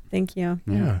 Aline. Thank you.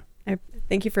 Yeah.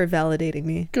 Thank you for validating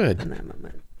me. Good. In that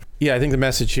moment. Yeah, I think the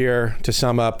message here, to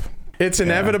sum up, it's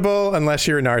inevitable unless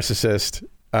you're a narcissist.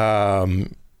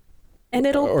 And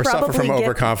it'll or probably suffer from get,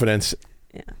 overconfidence.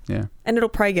 Yeah. And it'll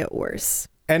probably get worse.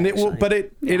 And it will, but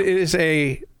it is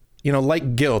a,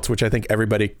 like guilt, which I think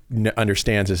everybody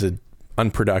understands as an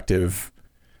unproductive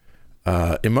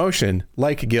emotion.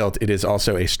 Like guilt, it is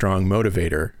also a strong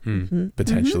motivator,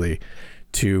 potentially,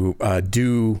 to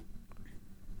do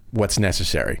what's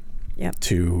necessary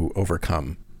to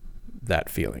overcome that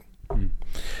feeling.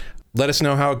 Let us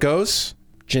know how it goes.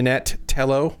 Jeanette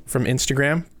Tello from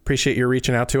Instagram. Appreciate your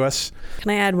reaching out to us.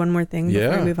 Can I add one more thing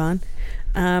before we move on?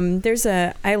 I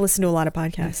listen to a lot of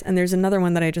podcasts, and there's another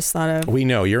one that I just thought of. We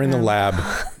know you're in the lab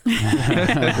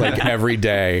like every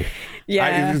day.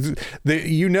 Yeah.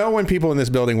 When people in this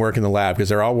building work in the lab, because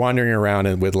they're all wandering around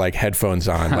and with like headphones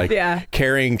on, like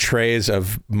carrying trays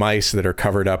of mice that are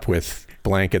covered up with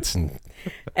blankets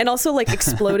and also like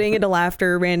exploding into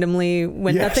laughter randomly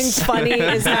when nothing funny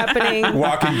is happening.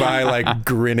 Walking by like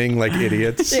grinning like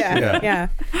idiots. Yeah.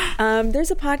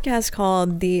 There's a podcast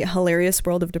called The Hilarious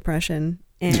World of Depression.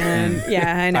 And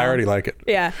I know. I already like it.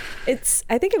 Yeah.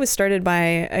 I think it was started by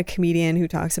a comedian who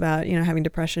talks about, having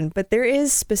depression, but there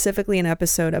is specifically an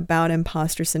episode about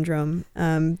imposter syndrome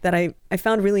that I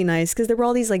found really nice, because there were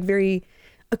all these like very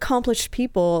accomplished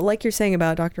people, like you're saying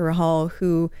about Dr. Rahal,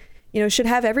 who should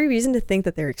have every reason to think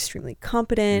that they're extremely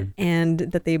competent and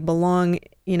that they belong,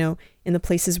 in the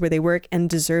places where they work and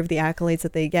deserve the accolades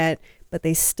that they get, but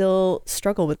they still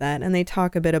struggle with that. And they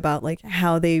talk a bit about like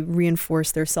how they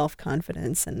reinforce their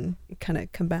self-confidence and kind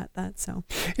of combat that. So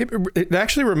it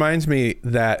actually reminds me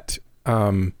that,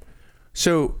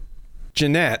 so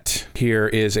Jeanette here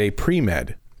is a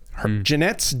pre-med.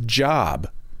 Jeanette's job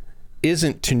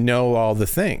isn't to know all the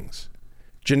things.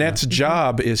 Jeanette's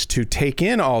job is to take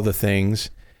in all the things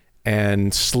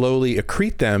and slowly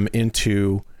accrete them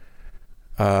into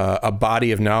a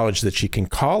body of knowledge that she can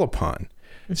call upon.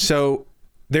 So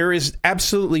there is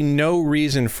absolutely no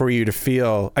reason for you to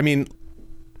feel,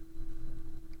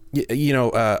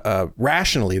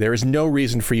 rationally, there is no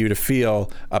reason for you to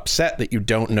feel upset that you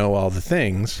don't know all the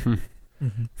things,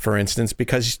 for instance,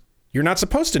 because you're not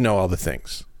supposed to know all the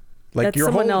things. Like that's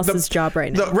someone else's job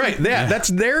right now. That's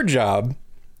their job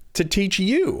to teach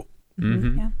you.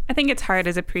 Yeah. I think it's hard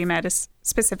as a pre-med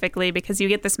specifically because you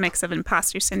get this mix of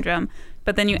imposter syndrome,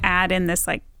 but then you add in this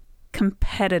like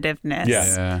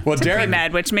competitiveness Well, to Derek,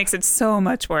 pre-med, which makes it so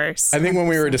much worse. I think when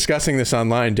we were discussing this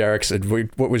online, Derek said,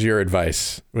 what was your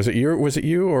advice? Was it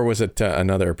you or was it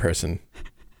another person?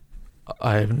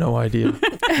 I have no idea.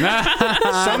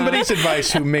 Somebody's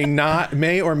advice who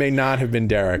may or may not have been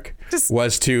Derek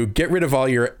was to get rid of all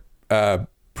your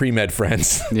pre-med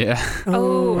friends. Yeah.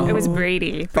 Oh, it was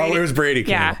Brady. Oh, it was Brady.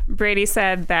 Yeah. Brady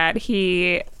said that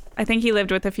I think he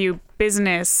lived with a few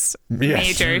business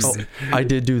majors. Oh, I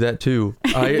did do that too.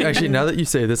 I actually, now that you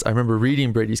say this, I remember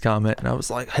reading Brady's comment and I was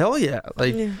like, hell yeah.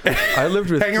 Like I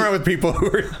lived with hanging around with people who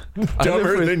were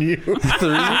dumber than you.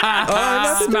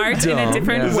 Smart in a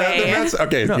different way.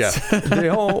 Okay. No, they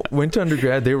all went to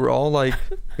undergrad. They were all like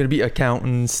going to be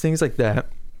accountants, things like that.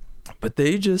 But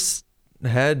they just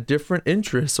had different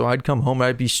interests. So I'd come home,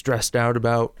 I'd be stressed out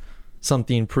about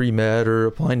something pre-med or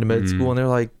applying to med school. And they're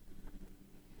like,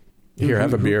 here,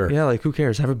 have a beer. Yeah, like who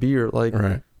cares? Have a beer. Like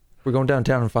we're going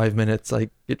downtown in 5 minutes.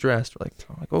 Like get dressed. We're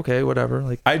like okay, whatever.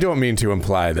 Like I don't mean to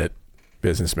imply that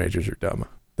business majors are dumb.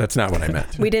 That's not what I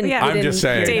meant. We didn't. Yeah, I'm just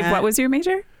saying. Dave, what was your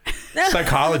major?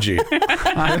 Psychology.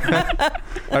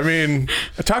 I mean,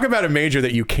 talk about a major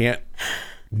that you can't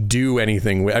do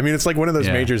anything with. I mean, it's like one of those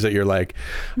majors that you're like,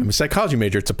 I'm a psychology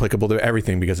major. It's applicable to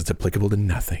everything because it's applicable to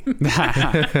nothing.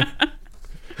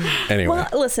 Anyway. Well,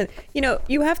 listen,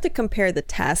 you have to compare the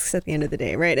tasks at the end of the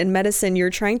day, right? In medicine,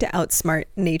 you're trying to outsmart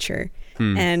nature.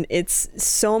 And it's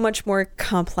so much more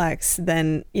complex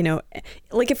than,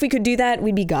 like if we could do that,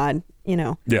 we'd be God,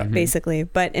 basically.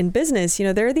 But in business,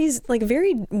 there are these like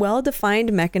very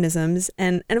well-defined mechanisms.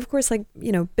 And of course, like,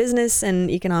 business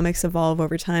and economics evolve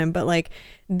over time. But like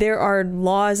there are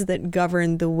laws that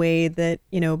govern the way that,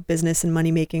 business and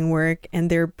money making work. And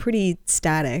they're pretty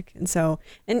static.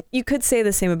 And you could say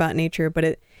the same about nature,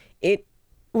 but it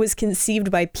was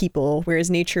conceived by people, whereas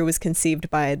nature was conceived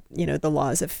by, the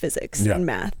laws of physics and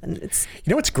math. And it's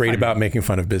what's great about making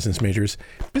fun of business majors?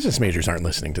 Business majors aren't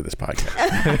listening to this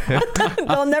podcast.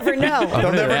 They'll never know.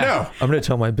 They'll never know. I'm going to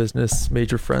tell my business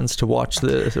major friends to watch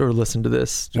this or listen to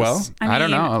this. I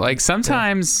don't know. Like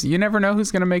sometimes you never know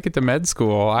who's going to make it to med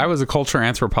school. I was a culture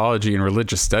anthropology and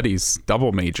religious studies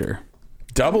double major.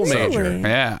 Major.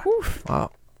 Yeah. Oof.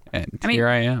 Wow. And here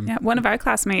I am. Yeah, one of our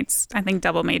classmates, I think,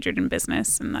 double majored in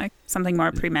business and like something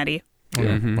more pre-medi.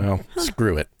 Well,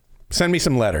 screw it. Send me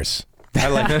some letters. I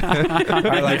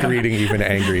like reading even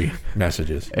angry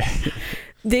messages.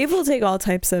 Dave will take all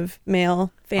types of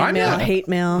mail, fan mail, hate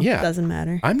mail. Yeah. Doesn't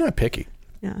matter. I'm not picky.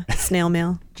 Yeah. Snail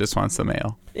mail. Just wants the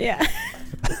mail. Yeah.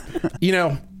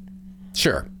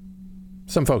 Sure.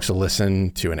 Some folks will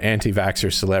listen to an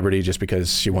anti-vaxxer celebrity just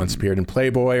because she once appeared in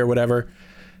Playboy or whatever,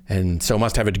 and so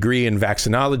must have a degree in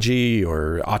vaccinology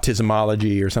or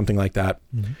autismology or something like that.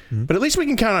 Mm-hmm. But at least we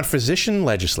can count on physician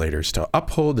legislators to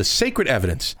uphold the sacred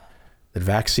evidence that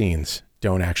vaccines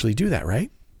don't actually do that, right?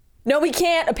 No, we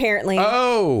can't, apparently.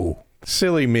 Oh,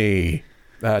 silly me.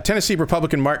 Tennessee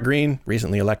Republican Mark Green,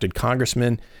 recently elected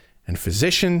congressman and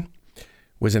physician,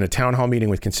 was in a town hall meeting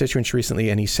with constituents recently,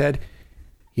 and he said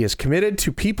he is committed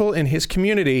to people in his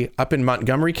community up in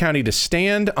Montgomery County to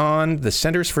stand on the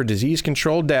Centers for Disease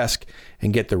Control desk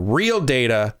and get the real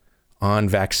data on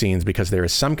vaccines, because there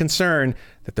is some concern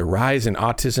that the rise in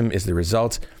autism is the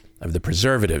result of the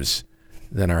preservatives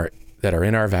that are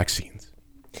in our vaccines.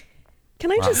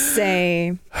 Can I just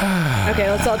say, okay,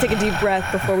 let's all take a deep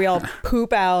breath before we all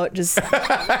poop out just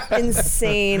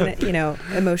insane,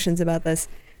 emotions about this.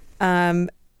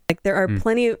 There are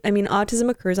plenty of, autism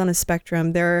occurs on a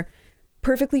spectrum. There are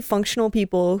perfectly functional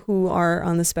people who are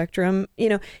on the spectrum,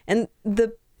 and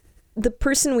the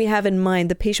person we have in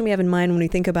mind, the patient we have in mind when we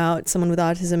think about someone with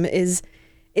autism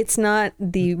it's not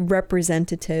the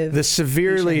representative. The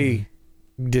severely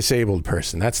disabled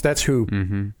person. That's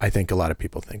who I think a lot of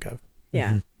people think of.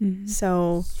 Yeah. Mm-hmm.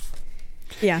 So,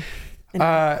 yeah.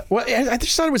 Well, I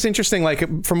just thought it was interesting.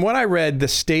 Like, from what I read, the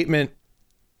statement,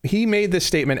 he made this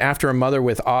statement after a mother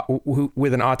with an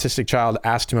autistic child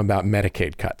asked him about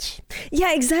Medicaid cuts.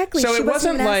 Yeah, exactly. So it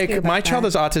wasn't like, my child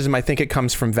has autism, I think it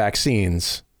comes from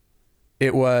vaccines.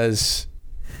 It was,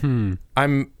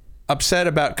 I'm upset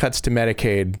about cuts to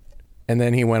Medicaid. And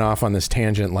then he went off on this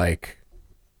tangent like,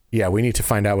 yeah, we need to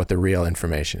find out what the real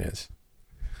information is.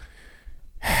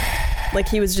 Like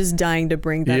he was just dying to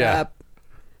bring that up.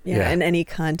 Yeah, in any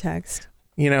context.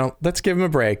 Let's give him a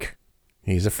break.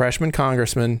 He's a freshman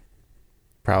congressman.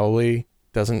 Probably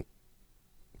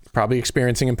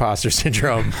experiencing imposter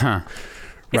syndrome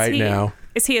right now.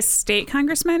 Is he a state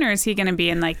congressman, or is he going to be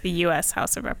in like the U.S.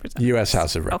 House of Representatives? U.S.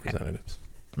 House of Representatives.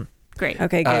 Okay. Great.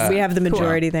 Okay, good. We have the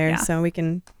majority there, so we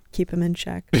can keep him in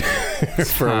check.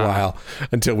 For a while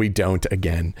until we don't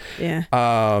again. Yeah.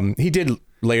 He did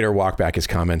later walk back his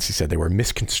comments. He said they were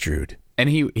misconstrued. And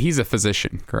he's a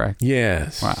physician, correct?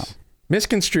 Yes. Wow.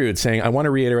 Misconstrued, saying, I want to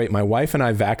reiterate, my wife and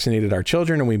I vaccinated our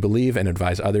children, and we believe and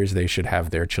advise others they should have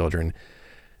their children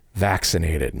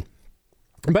vaccinated.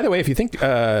 And by the way, if you think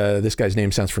this guy's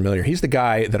name sounds familiar, he's the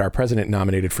guy that our president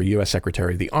nominated for U.S.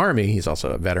 Secretary of the Army. He's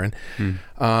also a veteran.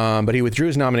 But he withdrew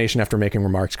his nomination after making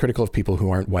remarks critical of people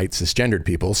who aren't white cisgendered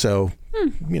people. So,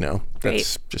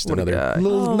 that's just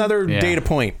another data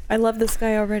point. I love this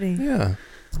guy already. Yeah.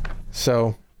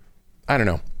 So, I don't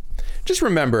know. Just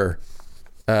remember,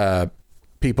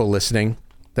 people listening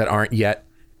that aren't yet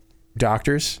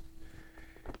doctors,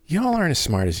 y'all aren't as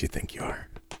smart as you think you are.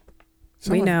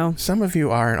 We know. Some of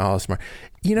you aren't all smart.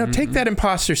 Take that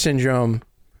imposter syndrome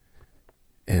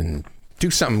and do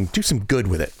some good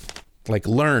with it. Like,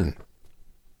 learn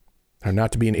how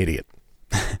not to be an idiot.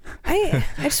 I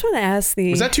just want to ask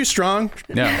Was that too strong?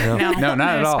 No, not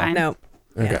at all. Fine. No.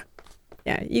 Okay.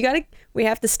 Yeah, we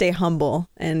have to stay humble,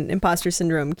 and imposter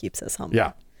syndrome keeps us humble.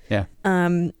 Yeah. Yeah.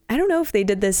 I don't know if they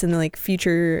did this in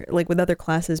future, with other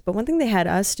classes, but one thing they had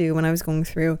us do when I was going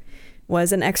through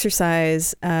was an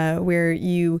exercise where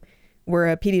you were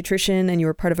a pediatrician and you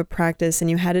were part of a practice and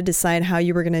you had to decide how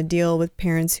you were going to deal with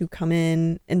parents who come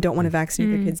in and don't want to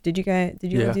vaccinate their kids. Did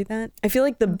you all do that? I feel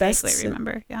like the best. I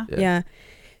remember. Yeah. Yeah.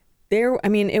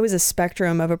 It was a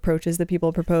spectrum of approaches that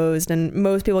people proposed, and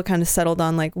most people kind of settled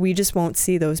on we just won't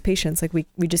see those patients.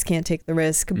 We just can't take the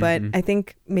risk. But I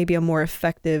think maybe a more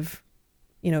effective,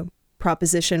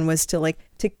 proposition was to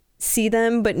see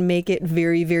them, but make it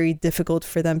very, very difficult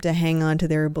for them to hang on to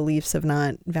their beliefs of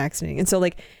not vaccinating. And so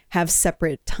have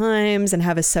separate times and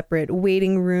have a separate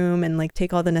waiting room and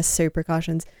take all the necessary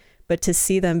precautions, but to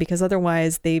see them, because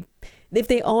otherwise if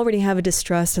they already have a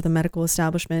distrust of the medical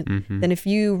establishment, then if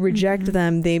you reject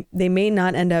them, they may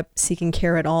not end up seeking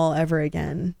care at all ever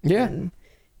again. Yeah.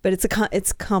 But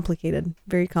it's complicated,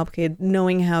 very complicated,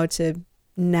 knowing how to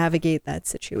navigate that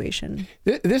situation.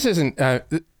 This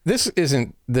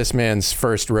isn't this man's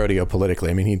first rodeo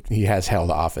politically. I mean, he has held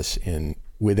office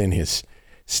within his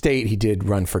state. He did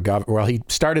run for governor. Well, he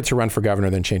started to run for governor,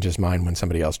 then changed his mind when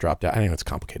somebody else dropped out. I know it's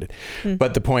complicated,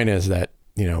 but the point is that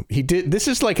he did. This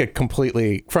is a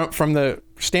completely from the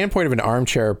standpoint of an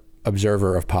armchair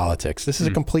observer of politics. This is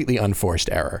a completely unforced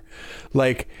error.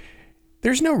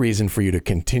 there's no reason for you to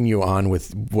continue on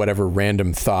with whatever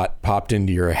random thought popped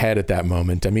into your head at that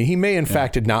moment. I mean, he may in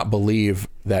fact did not believe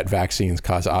that vaccines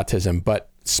cause autism, but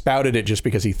spouted it just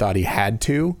because he thought he had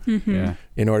to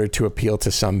in order to appeal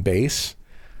to some base.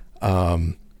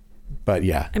 But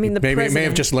yeah, I mean, may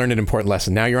have just learned an important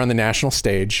lesson. Now you're on the national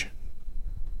stage.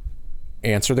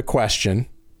 Answer the question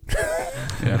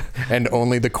and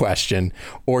only the question,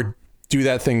 or do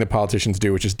that thing that politicians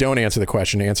do, which is don't answer the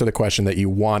question, answer the question that you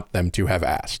want them to have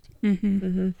asked.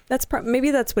 That's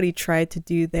maybe that's what he tried to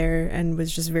do there and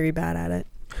was just very bad at it.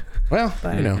 Well,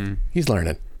 he's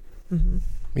learning.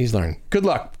 He's learning. Good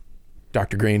luck,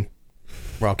 Dr. Green.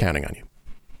 We're all counting on you.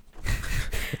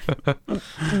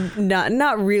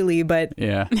 Not really, but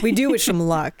we do wish him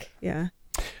luck. Yeah.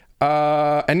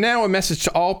 And now a message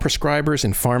to all prescribers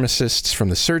and pharmacists from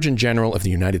the Surgeon General of the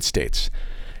United States.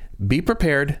 Be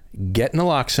prepared, get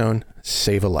naloxone,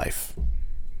 save a life.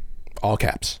 All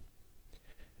caps.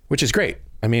 Which is great.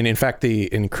 I mean, in fact,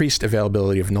 the increased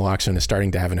availability of naloxone is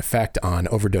starting to have an effect on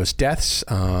overdose deaths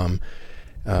from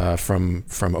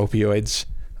opioids.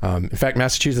 In fact,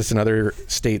 Massachusetts and other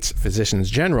states'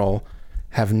 physicians general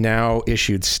have now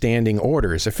issued standing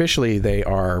orders. Officially, they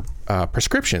are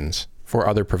prescriptions for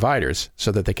other providers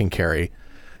so that they can carry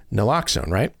naloxone,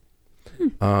 right?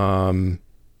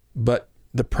 But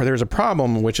there's a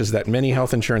problem, which is that many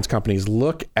health insurance companies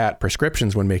look at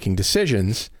prescriptions when making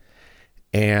decisions.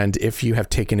 And if you have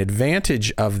taken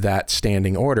advantage of that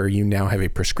standing order, you now have a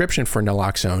prescription for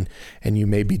naloxone and you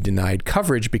may be denied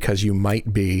coverage because you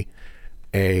might be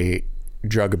a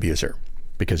drug abuser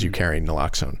because you carry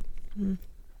naloxone. And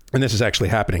this is actually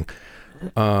happening.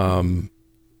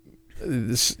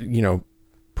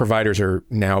 Providers are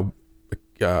now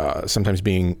sometimes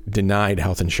being denied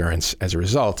health insurance as a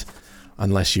result,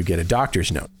 unless you get a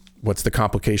doctor's note. What's the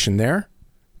complication there?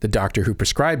 The doctor who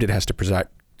prescribed it has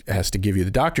to give you the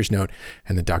doctor's note,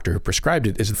 and the doctor who prescribed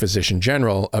it is the physician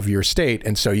general of your state,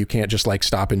 and so you can't just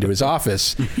stop into his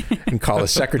office and call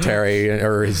his secretary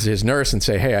or his nurse and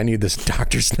say, "Hey, I need this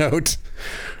doctor's note."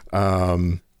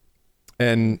 And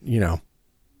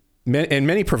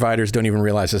many providers don't even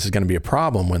realize this is going to be a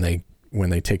problem when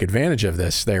they take advantage of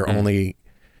this. They only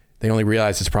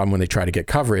realize it's a problem when they try to get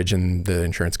coverage, and the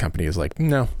insurance company is like,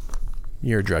 "No,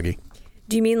 you're a druggie."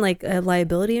 Do you mean like a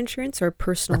liability insurance or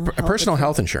personal health? Personal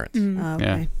health insurance. Oh,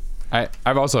 okay. Yeah.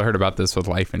 I've also heard about this with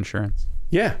life insurance.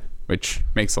 Yeah. Which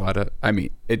makes a lot of,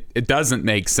 it doesn't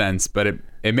make sense, but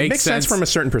it makes sense from a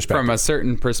certain perspective. From a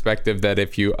certain perspective that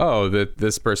if that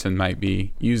this person might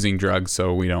be using drugs,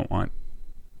 so we don't want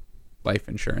life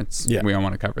insurance. Yeah. We don't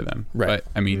want to cover them. Right.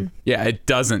 But it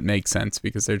doesn't make sense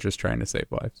because they're just trying to save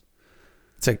lives.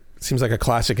 It seems like a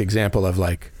classic example of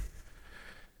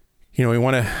we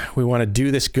want to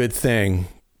do this good thing,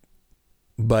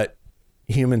 but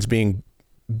humans being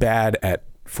bad at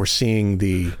foreseeing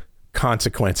the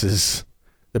consequences,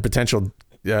 the potential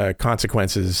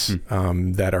consequences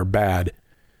that are bad,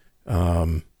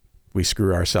 we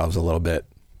screw ourselves a little bit.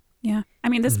 Yeah. I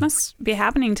mean, this must be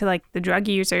happening to the drug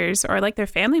users or their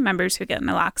family members who get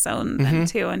naloxone then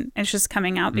too. And it's just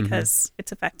coming out because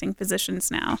it's affecting physicians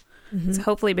now. So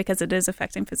hopefully because it is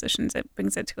affecting physicians, it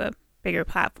brings it to a bigger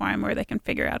platform where they can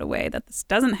figure out a way that this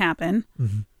doesn't happen.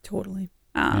 Totally.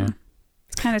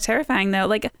 It's kind of terrifying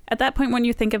though. At that point, when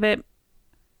you think of it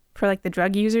for the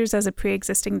drug users as a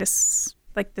pre-existing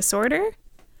disorder.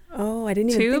 Oh, I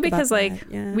didn't even think because about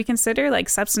that. we consider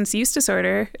substance use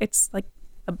disorder. It's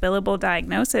a billable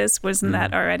diagnosis. Wasn't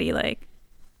that already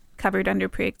covered under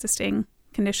pre-existing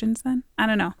conditions then? I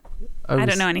don't know. I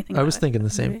don't know anything about I was thinking the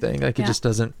same thing. It just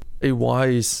doesn't. A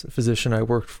wise physician I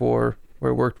worked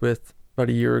with about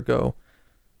a year ago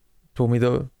told me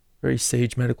the very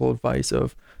sage medical advice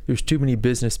of there's too many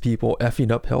business people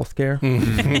effing up healthcare.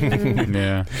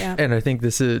 Yeah. And I think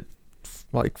this is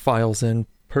files in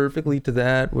perfectly to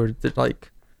that where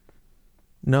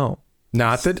no.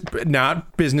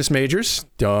 Not business majors.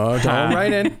 Don't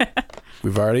write in.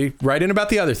 We've already write in about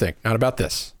the other thing, not about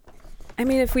this. I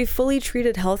mean, if we fully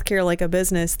treated healthcare like a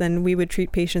business, then we would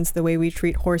treat patients the way we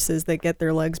treat horses that get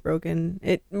their legs broken.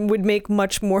 It would make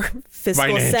much more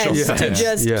fiscal sense to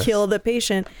just kill the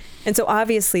patient. And so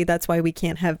obviously that's why we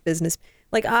can't have business.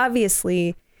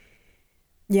 Obviously,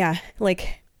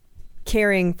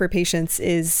 caring for patients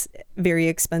is very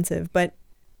expensive, but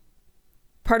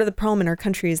part of the problem in our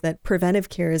country is that preventive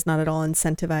care is not at all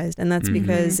incentivized. And that's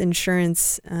because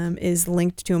insurance is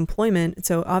linked to employment.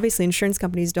 So obviously insurance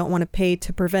companies don't want to pay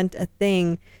to prevent a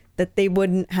thing that they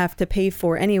wouldn't have to pay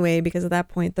for anyway, because at that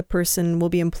point the person will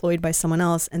be employed by someone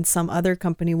else and some other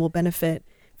company will benefit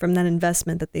from that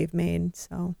investment that they've made.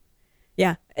 So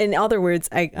Yeah. In other words,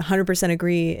 I 100%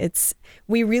 agree.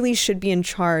 We really should be in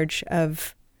charge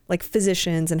of, like,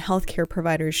 physicians and healthcare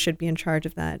providers should be in charge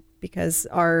of that, because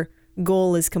our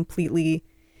goal is completely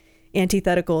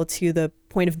antithetical to the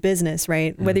point of business,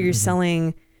 right? Whether you're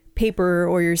selling paper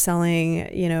or you're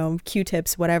selling,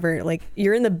 Q-tips, whatever, like,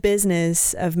 you're in the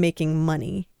business of making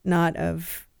money, not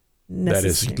of That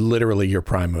is literally your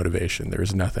prime motivation.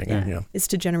 There's nothing. It's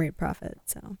to generate profit.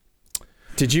 So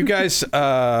did you guys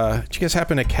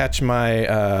happen to catch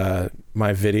my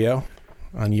my video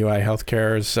on UI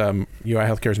Healthcare's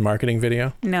marketing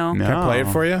video? No. Can I play it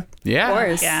for you? Yeah. of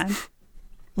course. Yeah.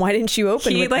 Why didn't you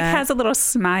open He with that? has a little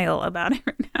smile about it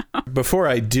right now. Before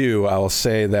I do, I'll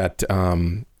say that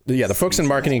the folks in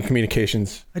marketing and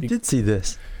communications. I did see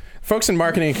this. Folks in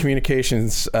marketing and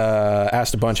communications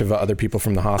asked a bunch of other people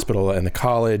from the hospital and the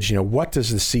college, what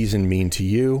does the season mean to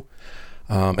you?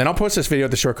 And I'll post this video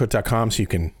at theshortcoat.com so you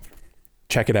can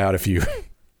check it out if you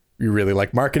really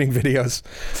like marketing videos.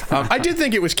 I did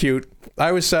think it was cute.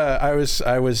 I was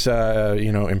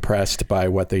impressed by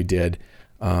what they did.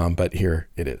 But here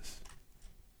it is.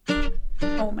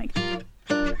 Oh my God.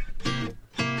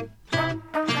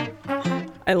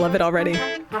 I love it already.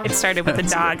 It started with a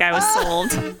dog. I was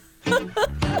sold.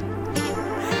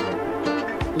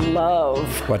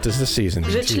 Love. What does the season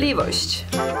mean to you? Życzliwość.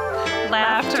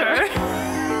 Laughter.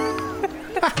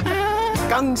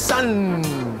 Gangsan.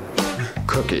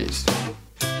 Cookies.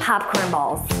 Popcorn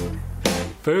balls.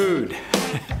 Food.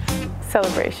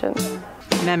 Celebration.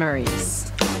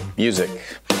 Memories. Music.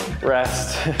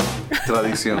 Rest.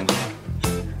 Tradición.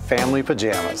 Family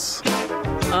pajamas.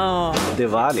 Oh.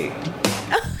 Diwali.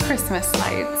 Christmas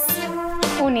lights.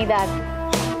 Unidad.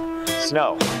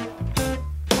 Snow.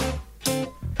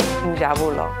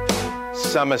 Diablo.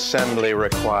 Some assembly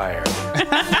required.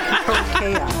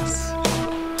 Chaos.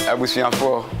 Abusian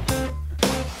for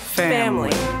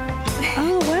Family.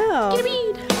 Oh, wow.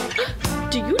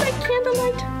 Do you like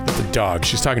candlelight? The dog.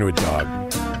 She's talking to a dog.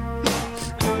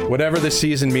 Whatever the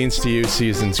season means to you,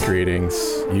 Seasons Greetings,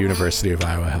 University of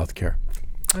Iowa Healthcare.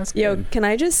 Yo, can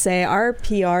I just say our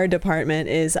PR department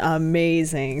is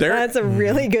amazing. That's a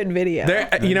really good video.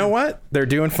 You know what? They're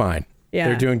doing fine. Yeah.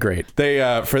 They're doing great. They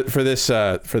for this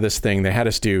thing, they had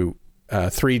us do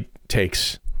 3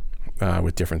 takes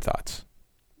with different thoughts.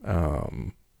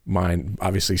 Mine,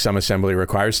 obviously, some assembly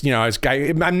requires.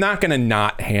 I'm not going to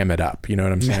not ham it up. You know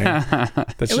what I'm saying?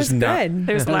 That's it was good.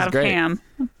 There's a lot of ham.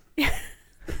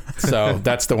 So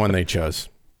that's the one they chose.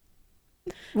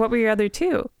 What were your other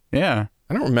 2? Yeah.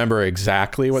 I don't remember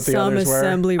exactly what the Some others were.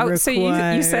 assembly required. So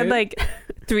you said like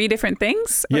 3 different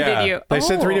things? Or Yeah, did you? they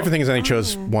said 3 different things and they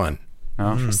chose one.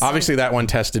 Oh. Obviously, that one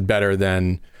tested better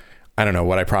than, I don't know,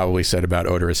 what I probably said about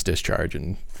odorous discharge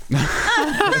and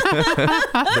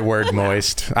the word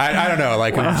moist. I don't know,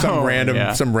 like some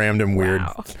random weird.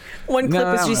 Wow. One clip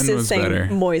was that just one was saying better.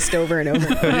 moist over and over.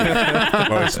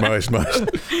 Moist.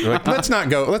 Like, let's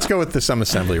go with the some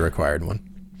assembly required one.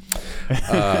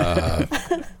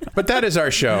 But that is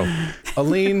our show.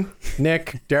 Aline,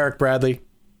 Nick, Derek, Bradley.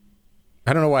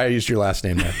 I don't know why I used your last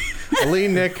name there.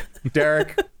 Aline, Nick,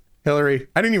 Derek, Hillary.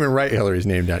 I didn't even write Hillary's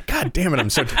name down. God damn it, I'm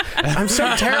so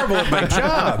terrible at my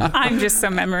job. I'm just so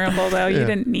memorable, though. You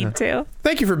didn't need to.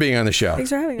 Thank you for being on the show.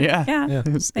 Thanks for having me. Yeah. It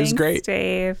was Thanks, great.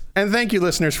 Dave. And thank you,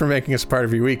 listeners, for making us part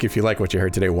of your week. If you like what you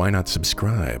heard today, why not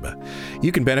subscribe?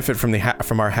 You can benefit from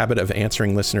from our habit of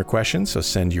answering listener questions, so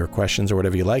send your questions or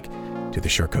whatever you like to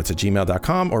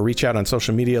theshortcoats@gmail.com or reach out on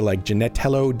social media like Jeanette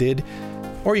Hello did.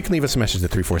 Or you can leave us a message at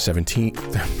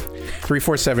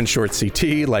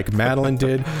 347-SHORT-CT like Madeline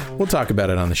did. We'll talk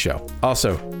about it on the show.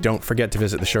 Also, don't forget to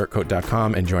visit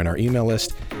theshortcoat.com and join our email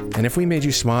list. And if we made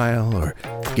you smile or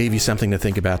gave you something to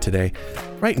think about today,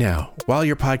 right now, while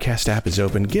your podcast app is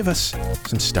open, give us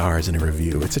some stars and a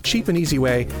review. It's a cheap and easy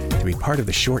way to be part of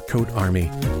the Short Coat Army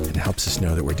and helps us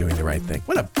know that we're doing the right thing.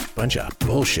 What a bunch of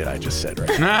bullshit I just said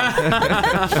right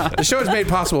now. The show is made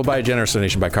possible by a generous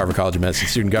donation by Carver College of Medicine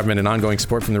student government and ongoing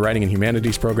support from the Writing and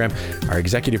Humanities program. Our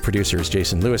executive producer is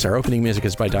Jason Lewis. Our opening music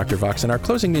is by Dr. Vox, and our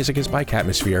closing music is by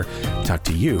Catmosphere. Talk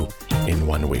to you in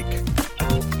 1 week.